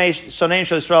Sonei Shel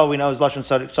Yisrael we know is Lashon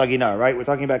Sagina, right? We're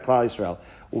talking about Klal Yisrael.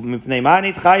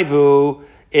 Mipneimanit Chayvu,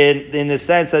 in the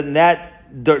sense that in that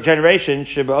generation,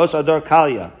 Shabosa Ador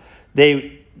Kalya,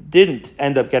 they didn't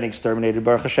end up getting exterminated,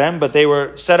 Baruch Hashem, but they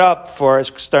were set up for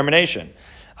extermination.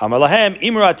 Amalahem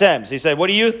imratem. So he said, what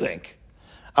do you think?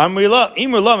 Russia.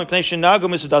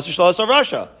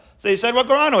 So he said what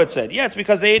Goranowitz said. Yeah, it's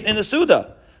because they ate in the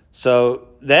Suda. So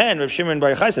then Rav Shimon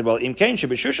Bar Yochai said, well,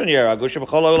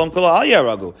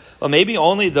 well, maybe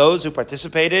only those who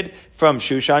participated from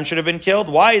Shushan should have been killed.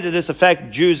 Why did this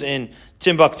affect Jews in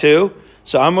Timbuktu?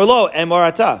 So Amrlo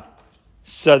Emorata.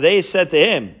 So they said to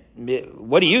him,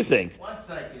 what do you think? 1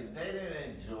 second, they didn't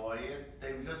enjoy it.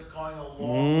 They were just going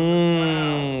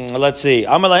along. Let's see.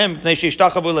 Well,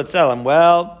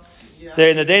 they're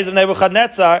in the days of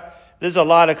Nebuchadnezzar. There's a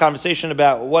lot of conversation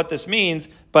about what this means,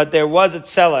 but there was at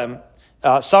Tselem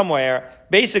somewhere.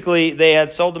 Basically, they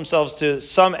had sold themselves to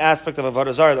some aspect of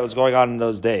Avodah Zarah that was going on in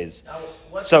those days.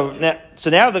 So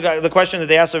now the question that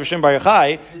they asked of Shimon Bar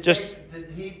Yochai, did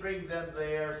he bring them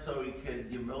there so he could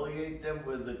humiliate them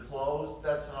with the clothes?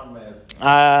 That's what I'm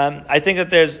asking. I think that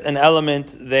there's an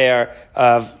element there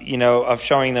of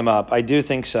showing them up. I do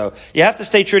think so. You have to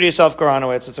stay true to yourself,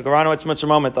 Goranowitz. It's a Goranowitz mitzvah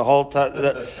moment. The whole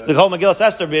Megillas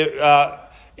Esther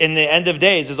in the end of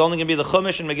days is only going to be the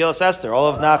Chumash and Megillas Esther. All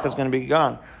of Nach is going to be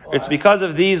gone. It's because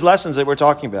of these lessons that we're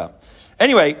talking about.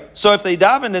 Anyway, so if they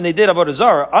davened and they did Avodah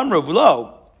Zarah, Amru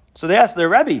V'lo, so they asked their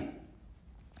Rebbe,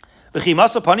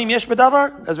 V'chimaso panim yesh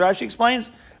bedavar, as Rashi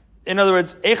explains. In other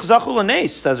words, Eich zachu l'neis,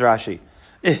 says Rashi.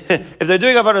 If they're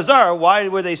doing Avodah Zarah, why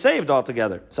were they saved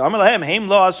altogether? So Amar lahem, heim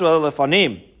lo asu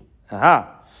lefanim.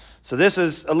 Aha. So this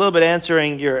is a little bit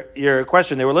answering your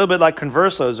question. They were a little bit like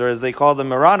conversos, or as they call them,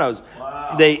 Maranos.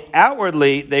 Wow. They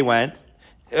outwardly, they went,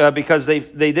 because they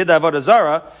did the Avodah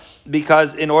Zarah,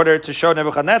 because in order to show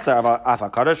Nebuchadnezzar,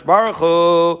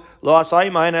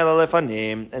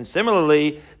 and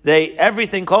similarly,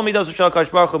 everything called midos v'shel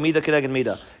Kadosh Baruch Hu mida keneged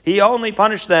mida. He only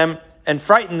punished them and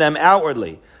frightened them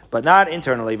outwardly, but not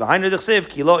internally. That's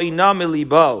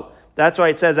why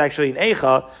it says actually in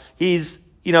Eicha, he's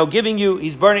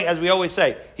he's burning, as we always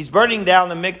say, he's burning down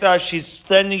the Mikdash, he's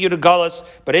sending you to Gullus,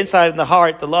 but inside in the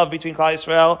heart, the love between Klal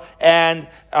Yisrael and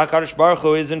Kadosh Baruch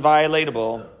Hu is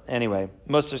inviolatable. Anyway,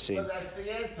 most of the But that's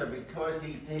the answer, because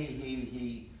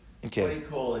he okay. What do you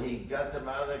call it? He got them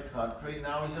out of the country.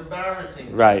 Now he's embarrassing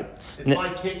them. Right. It's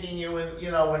like kicking you in,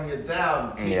 when you're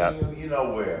down, kicking you,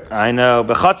 where. I know.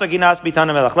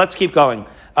 Let's keep going.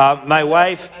 My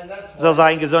wife,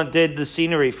 Zalzayin Gazon, did the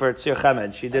scenery for Tzir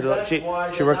Chemed. She did. She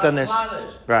worked on this.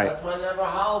 Punished. Right. That's why they have a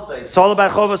holiday. It's all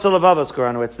about Chovos Olavavos,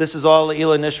 Goranowitz. This is all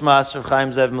Ila Nishmas of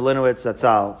Chaim Zev Melinowitz. That's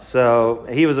all. So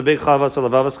he was a big Chovos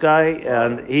Olavavos guy,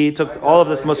 and he took all of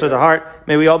this Musar to heart.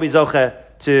 May we all be zoche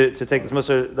to take this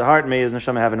Musar to heart. May his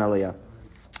neshama have an aliyah.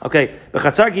 Okay,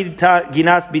 Bechatzar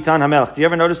Ginas Bitan Hamelch. Do you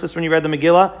ever notice this when you read the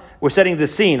Megillah? We're setting the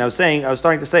scene. I was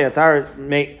starting to say, Atar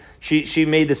she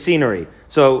made the scenery.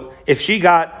 So if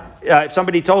if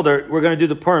somebody told her, we're going to do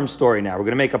the Purim story now, we're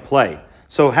going to make a play.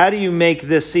 So how do you make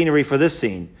this scenery for this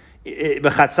scene?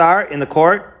 Bechatzar, in the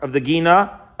court of the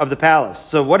Gina of the palace.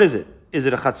 So what is it? Is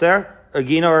it a Chatzar, a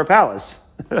Gina, or a palace?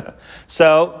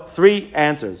 So 3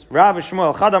 answers. Rav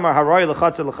Shmuel Chadamar Haroy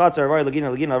Lechatzer Lechatzer Haroy Legina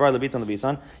Legina Haroy Lebitzon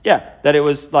Lebitzon. Yeah, that it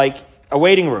was like a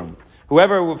waiting room.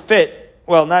 Whoever would fit,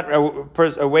 well, not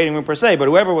a waiting room per se, but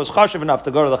whoever was chashiv enough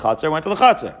to go to the Chatzer went to the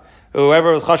Chatzer.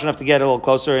 Whoever was chashiv enough to get a little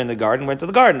closer in the garden went to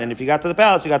the garden. And if you got to the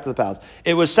palace, you got to the palace.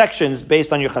 It was sections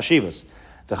based on your chashivas.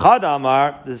 The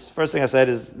Chadamar, this first thing I said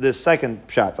is this second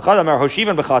shot. The Chadamar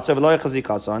Hoshivan B'Chatzer V'lo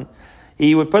Yechazikason.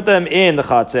 He would put them in the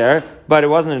Chatzer, but it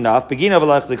wasn't enough. Begina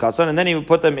V'lo Yechazikason, and then he would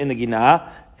put them in the Gina,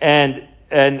 and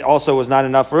also was not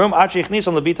enough room.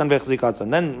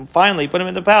 Then finally put him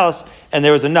in the palace, and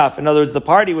there was enough. In other words, the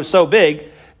party was so big.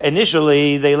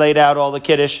 Initially, they laid out all the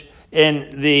kiddush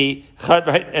in the chat,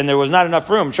 right? And there was not enough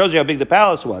room. It shows you how big the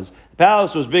palace was. The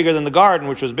palace was bigger than the garden,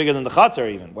 which was bigger than the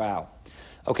Chatzer even. Wow.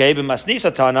 Okay, but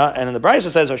Masnisa Tana, and in the Brisa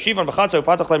says, Oshivan b'chatzer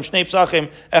upatach lem shnei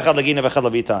psachim echad legina v'echad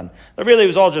levitan. But really, it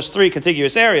was all just 3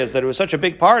 contiguous areas. That it was such a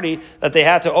big party that they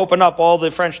had to open up all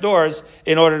the French doors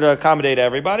in order to accommodate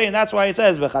everybody, and that's why it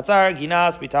says b'chatzar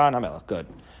ginas bitan hamelach. Good.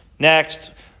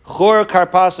 Next, chur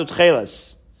karpas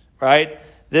utcheles. Right,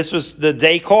 this was the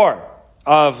decor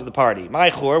of the party.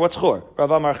 My chur, what's chur? Rav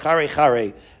Amar chare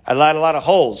chare. I had a lot of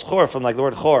holes. Chur from like the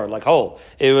word chor, like hole.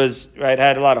 It was right.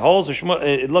 Had a lot of holes.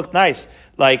 It looked nice,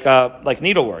 like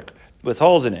needlework with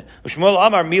holes in it. Shmuel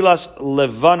Amar milas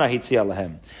levana hitzia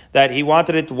lahem. That he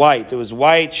wanted it white. It was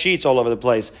white sheets all over the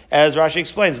place. As Rashi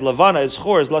explains, levana is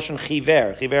chur, is lashon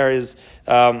chiver. Chiver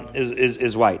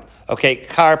is white. Okay,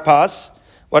 karpas.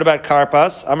 What about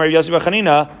karpas? Amar Yossi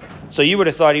B'Chanina. So you would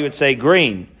have thought he would say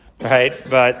green, right?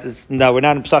 But no, we're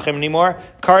not in Psachim anymore.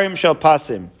 Karim shel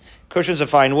pasim. Cushions of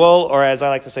fine wool, or as I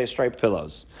like to say, striped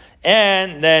pillows.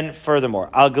 And then furthermore,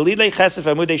 al galilei chesef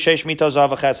amudei sheish mitos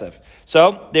zav chesef.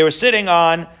 So they were sitting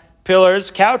on pillars,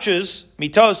 couches,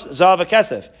 mitos zav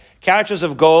kesef, couches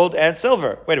of gold and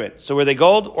silver. Wait a minute. So were they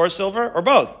gold or silver or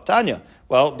both? Tanya.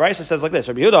 Well, Brisa says like this: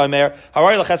 Rabbi Yehuda Omer,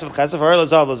 harari lechesef chesef, harari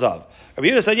lezav lezav. Rabbi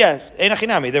Yehuda said, yeah, ein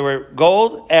achinami. There were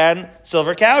gold and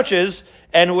silver couches.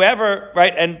 And whoever,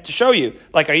 right, and to show you,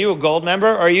 like, are you a gold member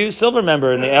or are you a silver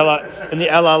member in the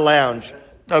Ella lounge?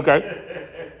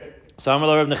 Okay. So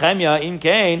Amar Rav Nechemia im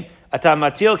kain ata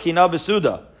matil kina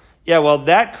besuda. Yeah, well,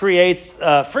 that creates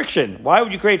friction. Why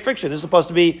would you create friction? This is supposed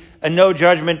to be a no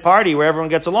judgment party where everyone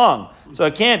gets along. So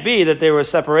it can't be that there was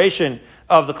separation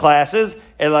of the classes.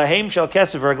 Elahim shel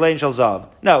kesef raglein shel zav.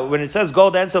 No, when it says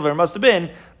gold and silver, it must have been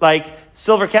like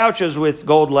silver couches with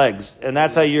gold legs, and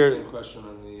that's how you're. Same question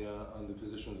on the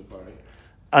position of the party.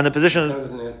 On the position. It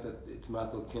doesn't ask that it's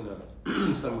matal kina,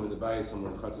 somewhere the bayis,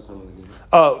 somewhere the chatzah, somewhere the gina.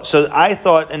 Oh, so I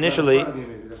thought initially,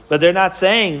 but they're not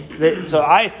saying that. So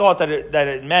I thought that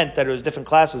it meant that it was different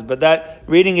classes. But that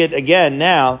reading it again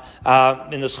now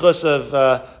in the schus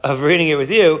of reading it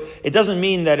with you, it doesn't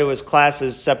mean that it was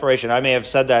classes separation. I may have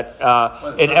said that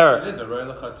in error. It is a roy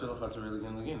lechatzer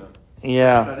legina.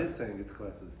 Yeah. That is saying it's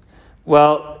classes.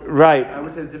 Well, right. I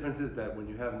would say the difference is that when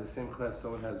you have in the same class,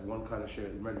 someone has one kind of share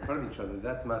right in front of each other,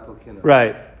 that's matal kina.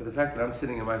 Right. But the fact that I'm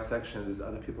sitting in my section, there's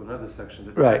other people in another section,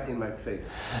 that's right. not in my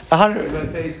face. 100. In my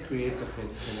face creates a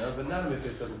kina, but not in my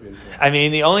face doesn't create a kina. I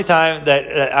mean, the only time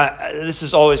that this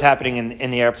is always happening in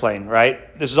the airplane,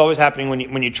 right? This is always happening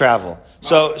when you travel.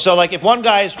 So like if one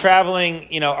guy is traveling,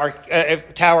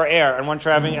 if Tower Air and one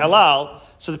traveling El Al,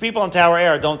 so the people on Tower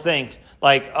Air don't think,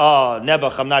 like, oh,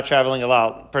 Nebuch, I'm not traveling El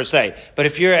Al per se. But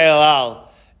if you're El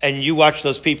Al and you watch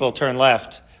those people turn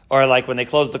left, or like when they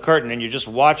close the curtain and you're just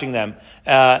watching them,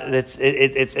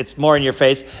 it's more in your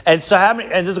face. And so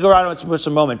and this will go around with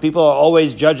some moment. People are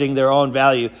always judging their own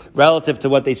value relative to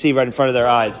what they see right in front of their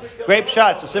eyes. Great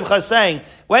shots. So Simcha is saying,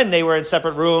 when they were in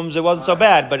separate rooms, it wasn't so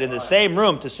bad. But in the same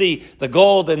room, to see the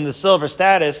gold and the silver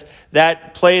status,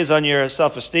 that plays on your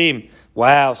self-esteem.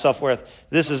 Wow, self-worth.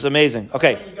 This is amazing.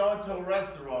 Okay. When you go into a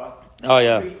restaurant, oh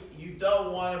yeah, you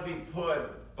don't want to be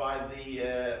put by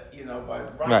the,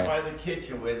 right by the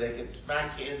kitchen where they can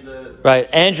smack you in the.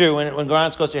 Right, Andrew. When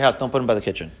Garance goes to your house, don't put him by the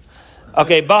kitchen.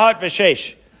 Okay, Bahat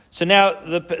v'sheish. So now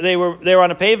they were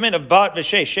on a pavement of Bahat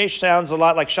v'sheish. Sheish sounds a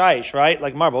lot like shaish, right?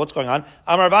 Like marble. What's going on?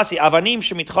 Amar Basi avanim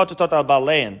shemitchotetot al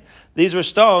balein. These were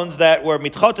stones that were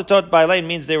mitchotetot balein,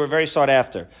 means they were very sought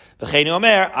after. V'cheinu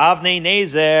omer avnei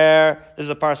nezer. This is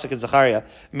a parsuk in Zechariah.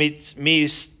 Mis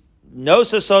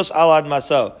nosasos alad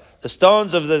maso. The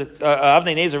stones of the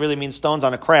avnei nezer really means stones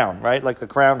on a crown, right? Like the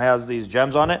crown has these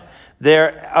gems on it.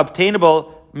 They're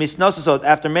obtainable misnososot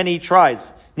after many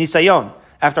tries. Nisayon.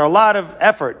 After a lot of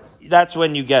effort, that's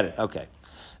when you get it. Okay.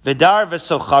 Vidar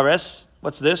v'sochares.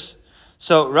 What's this?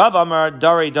 So Rav Amar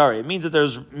Dari Dari. It means that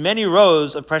there's many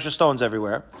rows of precious stones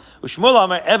everywhere. Ushmul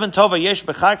Amar Evan Tova Yesh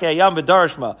B'chake Ayam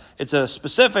V'darashma. It's a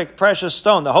specific precious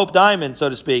stone, the Hope Diamond, so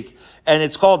to speak, and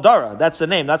it's called Dara. That's the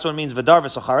name. That's what it means. Vidar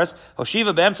v'sochares.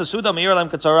 Hoshiva be'emtza suda me'ir lem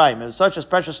katzarayim. It's such a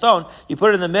precious stone. You put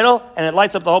it in the middle, and it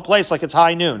lights up the whole place like it's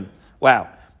high noon. Wow.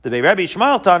 The Rabbi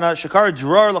Shmuel Tana Shakar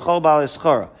Dror L'chol Ba'al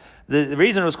Eschara. The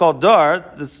reason it was called Dar,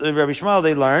 Rabbi Shmuel,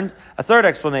 they learned a third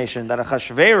explanation, that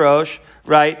Achashverosh,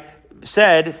 right,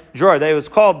 said, drawer, that it was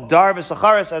called Dar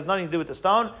v'sacharis, has nothing to do with the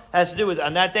stone, has to do with,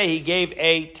 on that day, he gave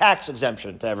a tax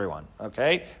exemption to everyone,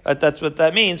 okay? But that's what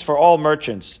that means for all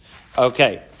merchants.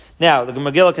 Okay. Now, the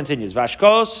Megillah continues,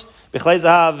 Vashkos, b'chlei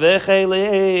zahav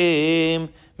v'chelim,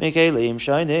 mikelim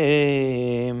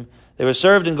shainim. They were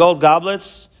served in gold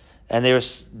goblets, and they were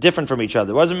different from each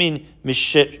other. What does it mean,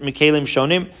 mikelim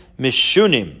shonim?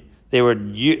 Mishunim. They were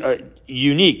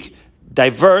unique,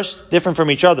 diverse, different from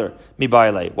each other.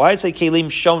 Mibaile. Why did it say kelim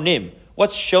shonim?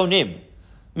 What's shonim?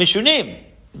 Mishunim.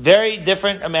 Very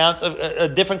different amounts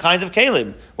of different kinds of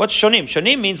kelim. What's shonim?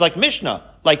 Shonim means like Mishnah,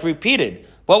 like repeated.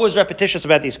 What was repetitious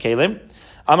about these kelim?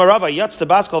 Amarava yatz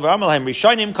tabaskol v'amalheim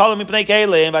rishonim kalim mipnei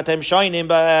kelim vatem shonim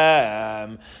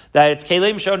b'hem. That it's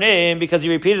kelim shonim because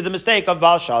you repeated the mistake of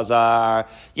Belshazzar.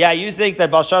 Yeah, you think that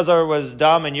Belshazzar was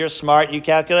dumb and you're smart. You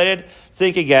calculated.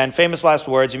 Think again. Famous last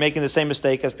words. You're making the same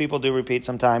mistake as people do repeat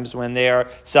sometimes when they are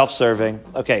self-serving.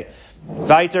 Okay.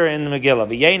 Weiter in the Megillah.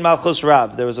 V'yein malchus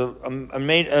rav. There was an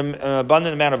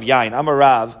abundant amount of yain. Amar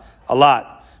rav, a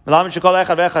lot. This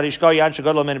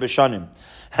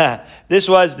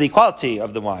was the quality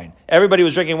of the wine. Everybody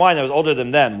was drinking wine that was older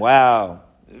than them. Wow.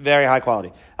 Very high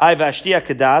quality. Ay vashtia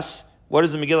kedas. What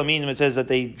does the Megillah mean when it says that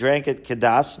they drank it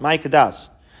kedas? My kedas.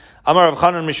 Amar Rav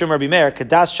Chanan Mishum Rabbi Meir,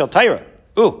 kedas shel Torah.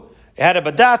 Ooh, it had a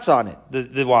badatz on it,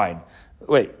 the wine.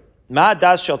 Wait. Ma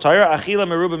das shel Torah achila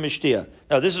meruba mishtia.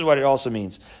 No, this is what it also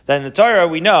means. That in the Torah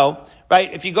we know,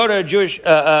 right? If you go to a Jewish,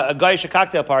 a Goyish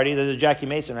cocktail party, there's a Jackie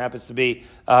Mason who happens to be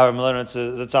Melona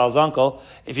Zatzal's uncle.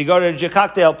 If you go to a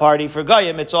cocktail party for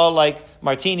Goyim, it's all like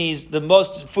martinis. The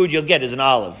most food you'll get is an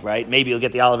olive, right? Maybe you'll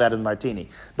get the olive out of the martini.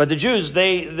 But the Jews,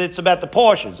 it's about the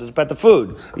portions. It's about the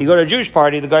food. You go to a Jewish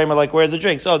party, the Goyim are like, where's the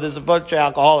drinks? Oh, there's a bunch of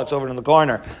alcoholics over in the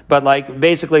corner. But like,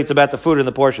 basically it's about the food and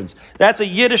the portions. That's a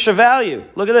Yiddish value.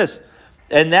 Look at this.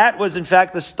 And that was, in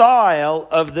fact, the style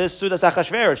of this Sudas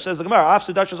Achashverosh. Says the Gemara, Af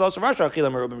Sudash is also Rasha Achila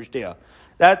Merubim Mishtia.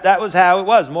 That was how it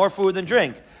was. More food than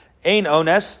drink. Ein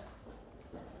Ones.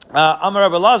 Amar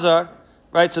Rabbi Lazar.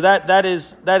 Right, so that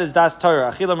is Das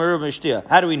Torah. Achila Merubim Mishtia.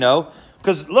 How do we know?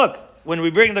 Because look, when we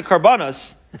bring the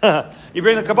karbanos, you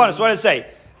bring the karbanos, what does it say?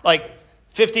 Like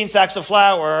 15 sacks of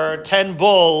flour, 10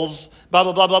 bulls, blah,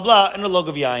 blah, blah, blah, blah, and a log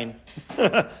of yain.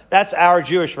 That's our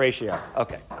Jewish ratio.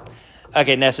 Okay,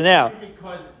 now.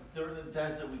 Because during the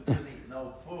desert we couldn't eat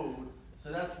no food,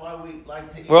 so that's why we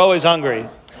like to eat. We're always hungry.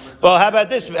 Well, how about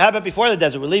this? How about before the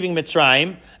desert? We're leaving Mitzrayim,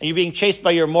 and you're being chased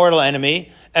by your mortal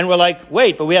enemy, and we're like,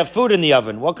 wait, but we have food in the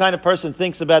oven. What kind of person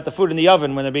thinks about the food in the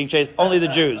oven when they're being chased? Only the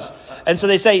Jews. And so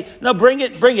they say, no, bring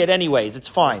it anyways. It's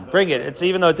fine. Bring it. It's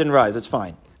even though it didn't rise, it's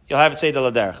fine. You'll have it say the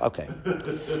laderech. Okay.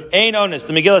 Ein onis.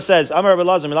 The Megillah says, Amar Rabbi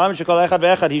Lazar, Milam shekol echad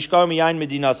ve'echad hishkar miyayin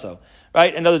medinaso.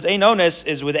 Right? In other words, ein onis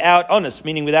is without onus,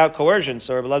 meaning without coercion.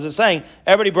 So Rabbi Lazar is saying,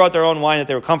 everybody brought their own wine that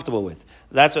they were comfortable with.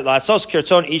 That's what, lasos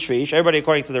kirtzon ish v'ish, everybody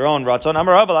according to their own ratzon.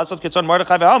 Amar Rava, lasos kirtzon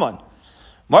Mordechai ve'Haman.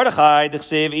 Mordechai,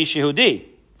 d'chsev ish Yehudi.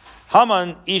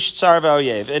 Haman ish tsar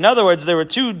ve'oyev. In other words, there were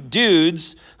two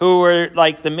dudes who were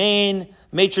like the main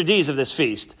maitre d's of this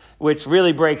feast, which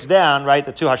really breaks down, right,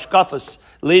 the two hashkafas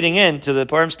leading into the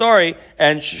Purim story.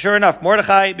 And sure enough,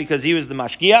 Mordechai, because he was the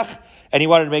mashgiach, and he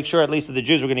wanted to make sure at least that the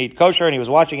Jews were going to eat kosher, and he was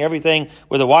watching everything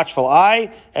with a watchful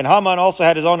eye. And Haman also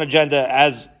had his own agenda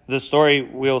as the story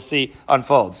we'll see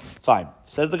unfolds. Fine.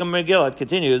 Says the Megillah, it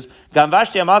continues,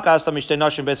 let's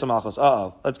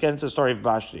get into the story of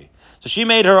Vashti. So she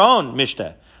made her own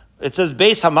mishteh. It says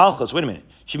Beis HaMalchus. Wait a minute.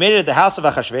 She made it at the house of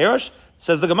Achashverosh.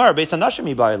 Says the Gemara, Beis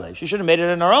HaNashim Yibaileh. She should have made it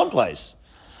in her own place.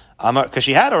 Because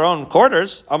she had her own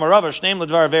quarters. Amarava, Shneim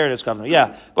Ledvar Veredis Kavnu.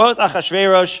 Yeah, both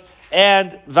Achashverosh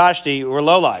and Vashti were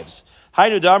lowlives.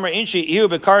 Hainu Damar Inchi Ihu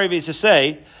Bekari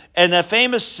Visasei, and the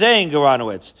famous saying,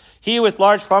 Goranowitz, he with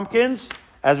large pumpkins,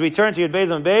 as we turn to Yud Beis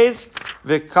and Beis,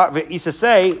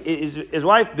 Isasei, his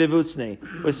wife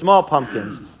Bivutzne, with small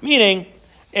pumpkins. Meaning,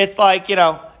 it's like, it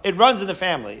runs in the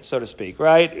family, so to speak,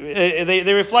 right?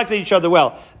 They reflected each other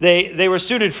well. They were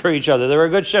suited for each other. They were a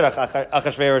good shidduch,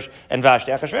 Achashverosh and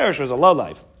Vashti. Achashverosh was a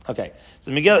lowlife. Okay.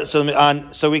 So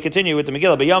Megillah, so we continue with the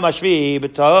Megillah. B'yom hashvi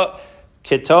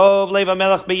kitov leva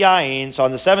melech b'yayin. So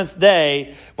on the seventh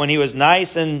day, when he was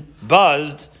nice and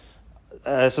buzzed,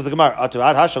 so the Gemara, wait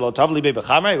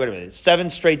a minute, 7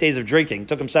 straight days of drinking.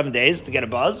 Took him 7 days to get a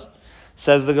buzz.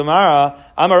 Says the Gemara,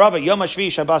 Amarava Yom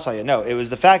Hashvi Shabbos Haya. No, it was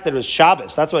the fact that it was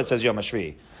Shabbos. That's why it says Yom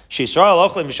Hashvi.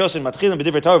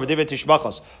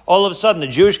 All of a sudden, the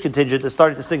Jewish contingent is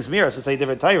starting to sing Zmiras and say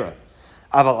Divrei Torah.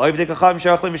 Look at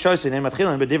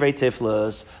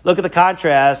the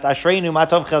contrast. Ashreinu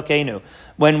matov chelkeinu.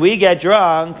 When we get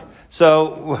drunk,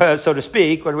 so to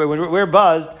speak, when we're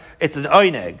buzzed, it's an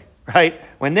oineg, right?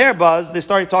 When they're buzzed, they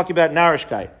start talking about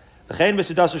narishkeit.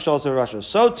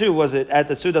 So too was it at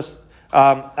the Sudas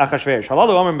Achashverosh.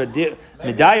 Halalu Omer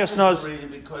Medayos Nos.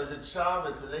 Because it's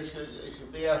Shabbos, and they should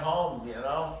be at home,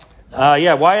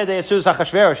 Yeah, why are they at Sudas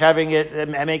Achashverosh having it,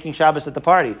 making Shabbos at the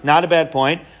party? Not a bad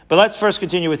point. But let's first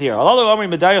continue with here. Halalu Omer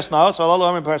Medayos Nos, Halalu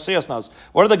Omer Parsios Nos.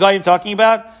 What are the guys talking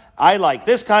about? I like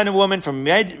this kind of woman from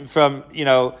media.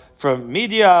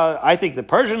 I think the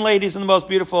Persian ladies are the most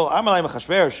beautiful. Amalei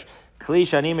Achashverosh. Kli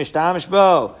Shani Mishtamish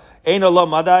Bo. Eino lo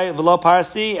madai v'lo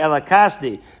parsi ela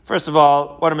kasdi. First of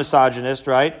all, what a misogynist,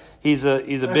 right? He's a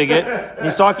bigot.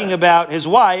 He's talking about his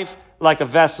wife like a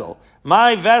vessel.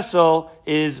 My vessel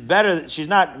is better. She's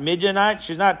not Midianite,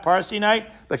 she's not Parsinite,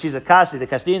 but she's a Kasi. The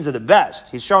Kasdians are the best.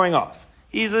 He's showing off.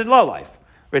 He's a lowlife.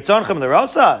 Ritzonchem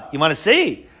l'rosa. You want to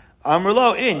see?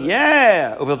 Amrlo in,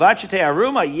 yeah. Uvilvachite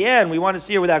aruma, yeah. And we want to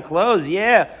see her without clothes,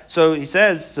 yeah. So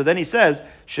then he says,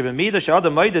 Shebemida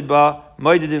sha'adam moided ba,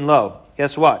 moided in lo.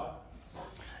 Guess what?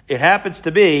 It happens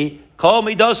to be Kol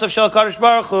midos of Shel Kadosh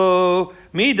Baruch Hu,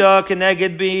 Mida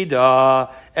Keneged Mida,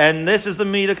 and this is the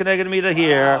Mida Keneged Mida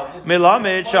here.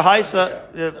 Milamid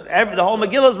Shahaisa, the whole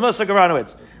Megillah is Musa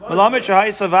Garanowitz. Milamid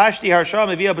Shahaisa Vashti Harsha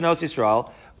Mevia Benos Yisrael.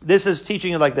 This is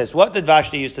teaching you like this. What did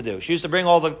Vashti used to do? She used to bring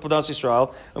all the Benos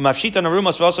Yisrael, Umafshita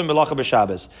Narumas Vosam Belacha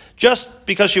B'Shabbos. Just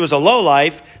because she was a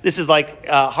lowlife, this is like,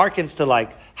 harkens to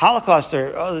like Holocaust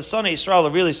or, the son of Yisrael are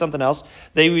really something else.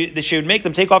 She would make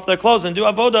them take off their clothes and do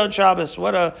avodah on Shabbos.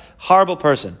 What a horrible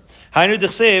person. Hainu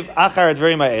D'chsev, Achar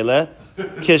Adverim Ha'eleh,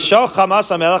 Kishoch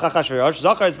Hamas HaMelech Achashverosh,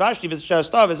 Zachar Vashti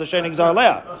V'Shestav is Hashem Nigzar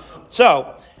Leah.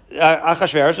 So,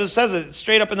 Achashverosh says it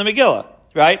straight up in the Megillah,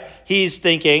 right? He's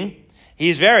thinking,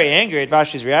 he's very angry at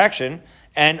Vashti's reaction,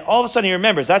 and all of a sudden he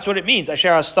remembers. That's what it means. Asher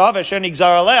Astav, Asher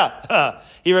Nigzar Alea.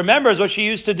 He remembers what she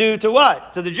used to do to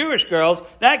what? To the Jewish girls.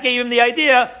 That gave him the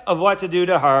idea of what to do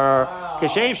to her.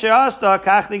 Kashem She'asta,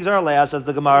 Kach Nigzar Alea, says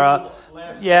the Gemara.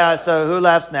 Yeah, so who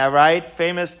laughs now, right?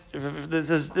 Famous. This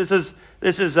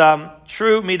is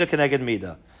true Mida Keneged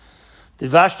Mida. Did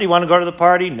Vashti want to go to the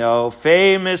party? No.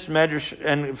 Famous Medrash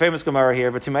and famous Gemara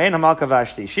here. But Timayin Hamalka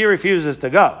Vashti. She refuses to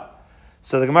go.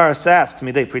 So the Gemara asks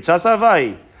me,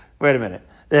 wait a minute.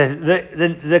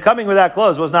 The coming without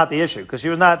clothes was not the issue, because she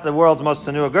was not the world's most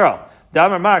tanua girl. Both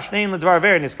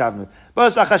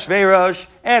Achashverosh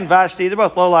and Vashti, they're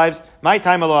both lowlives. My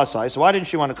time asai. So why didn't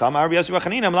she want to come?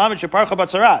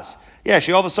 Yeah,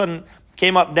 she all of a sudden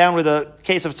came up down with a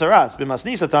case of tzaras.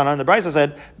 And the Brisa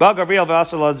said,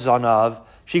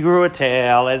 she grew a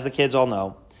tail, as the kids all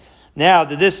know. Now,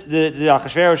 did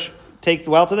Achashverosh take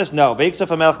well to this? No. He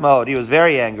was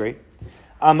very angry.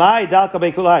 Why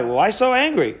so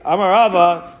angry?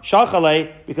 Amarava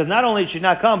Shachale, because not only did she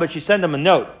not come, but she sent him a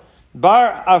note.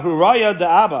 Bar Ahuraya de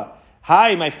Abba.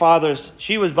 Hi, my father's.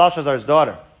 She was Belshazzar's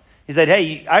daughter. He said,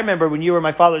 hey, I remember when you were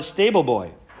my father's stable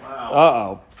boy.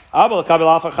 Wow. And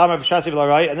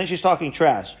then she's talking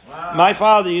trash. Wow. My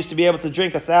father used to be able to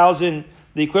drink 1,000,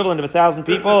 the equivalent of 1,000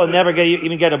 people, and never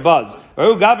even get a buzz.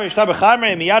 Whereas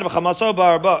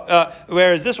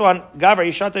this one,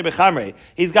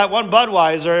 he's got one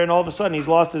Budweiser, and all of a sudden he's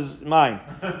lost his mind.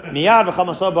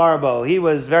 He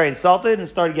was very insulted and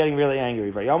started getting really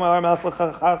angry.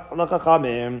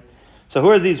 So who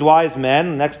are these wise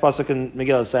men? Next pasuk in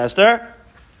Megillah Esther,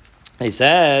 he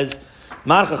says,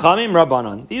 Man Chachamim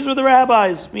Rabbanon. These were the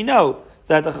rabbis. We know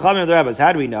that the Chachamim are the rabbis.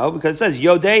 How do we know? Because it says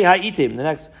Yodei Ha'itim.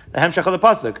 The Hemshech of the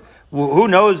pasuk. Who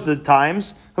knows the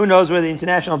times? Who knows where the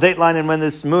international dateline and when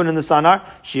this moon and the sun are?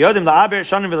 Shiodim la'aber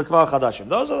shanim v'lekvar chadashim.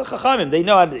 Those are the Chachamim. They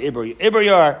know how to Ibr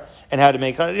Yar and how to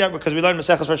make. Yeah, because we learned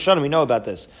Maseches Rosh Hashanah. We know about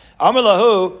this. Amar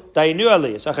lahu da'inu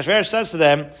ali. So Achashverosh says to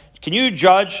them, can you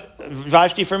judge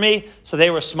Vashti for me? So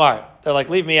they were smart. They're like,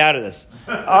 leave me out of this.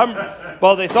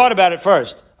 Well, they thought about it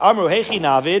first. Amru Hechi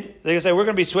Navid. They say, we're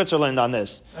going to be Switzerland on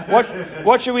this.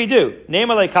 What should we do?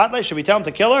 Name a Katle. Should we tell him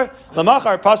to kill her?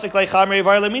 Lamachar Pasik Lechamri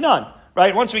Varleminan.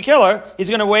 Right? Once we kill her, he's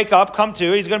going to wake up, come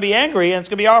to, he's going to be angry, and it's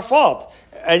going to be our fault.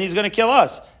 And he's going to kill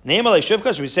us. Name a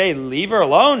Shivka. Should we say, leave her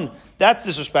alone? That's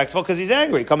disrespectful because he's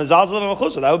angry. Come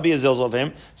That would be a zilzal of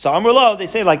him. So Amru Lo, they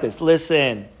say like this.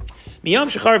 Listen.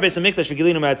 Since the Beis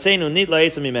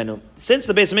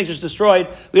Hamikdash is destroyed,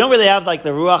 we don't really have like the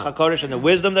Ruach HaKodesh and the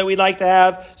wisdom that we'd like to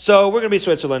have, so we're going to be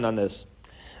Switzerland on this.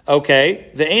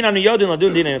 Okay. This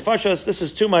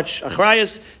is too much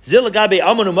achrayus.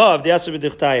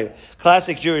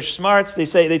 Classic Jewish smarts. They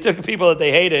say they took people that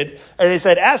they hated and they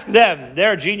said, ask them.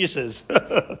 They're geniuses.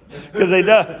 Because they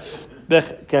know. Right?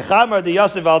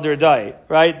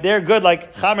 They're good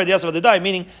like Chamer de Yosef al Derdai,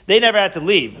 meaning they never had to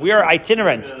leave. We are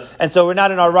itinerant, and so we're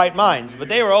not in our right minds. But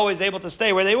they were always able to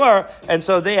stay where they were, and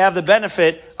so they have the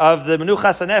benefit of the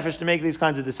Menuchas HaNefesh to make these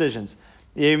kinds of decisions.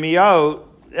 Yirmiyahu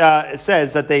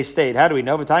says that they stayed. How do we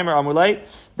know? V'taimer Amulei.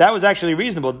 That was actually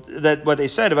reasonable, that what they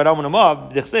said about Ammon and Moab,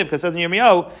 because it says in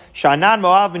Yirmiyahu, Shanan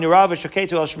Moab minurav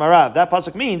v'shaketu al shmarav. That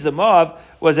pasuk means that Moab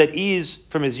was at ease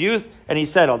from his youth, and he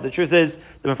settled. The truth is,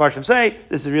 the Mefarshim say,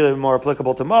 this is really more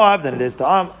applicable to Moab than it is to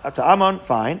Ammon.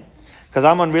 Fine. Because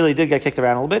Ammon really did get kicked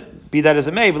around a little bit. Be that as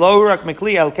it may,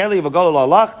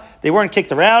 they weren't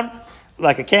kicked around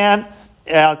like a can.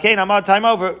 Time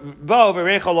over,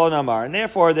 and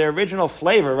therefore their original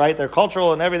flavor, right, their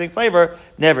cultural and everything flavor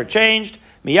never changed.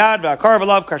 Miyad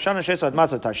v'akarvelav karshana shesad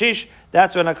matzah tashish.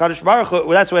 That's when HaKadosh Baruch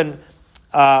Hu, that's when,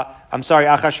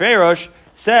 Achashverosh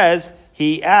says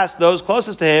he asked those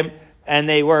closest to him, and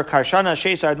they were karshana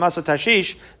shesad matzah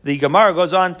tashish. The Gemara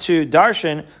goes on to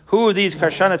darshan who these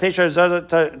karshana shesad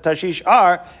tashish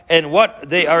are and what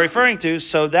they are referring to.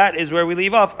 So that is where we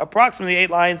leave off, approximately 8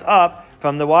 lines up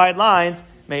from the wide lines.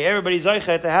 May everybody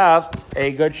zeiche to have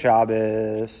a good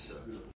Shabbos.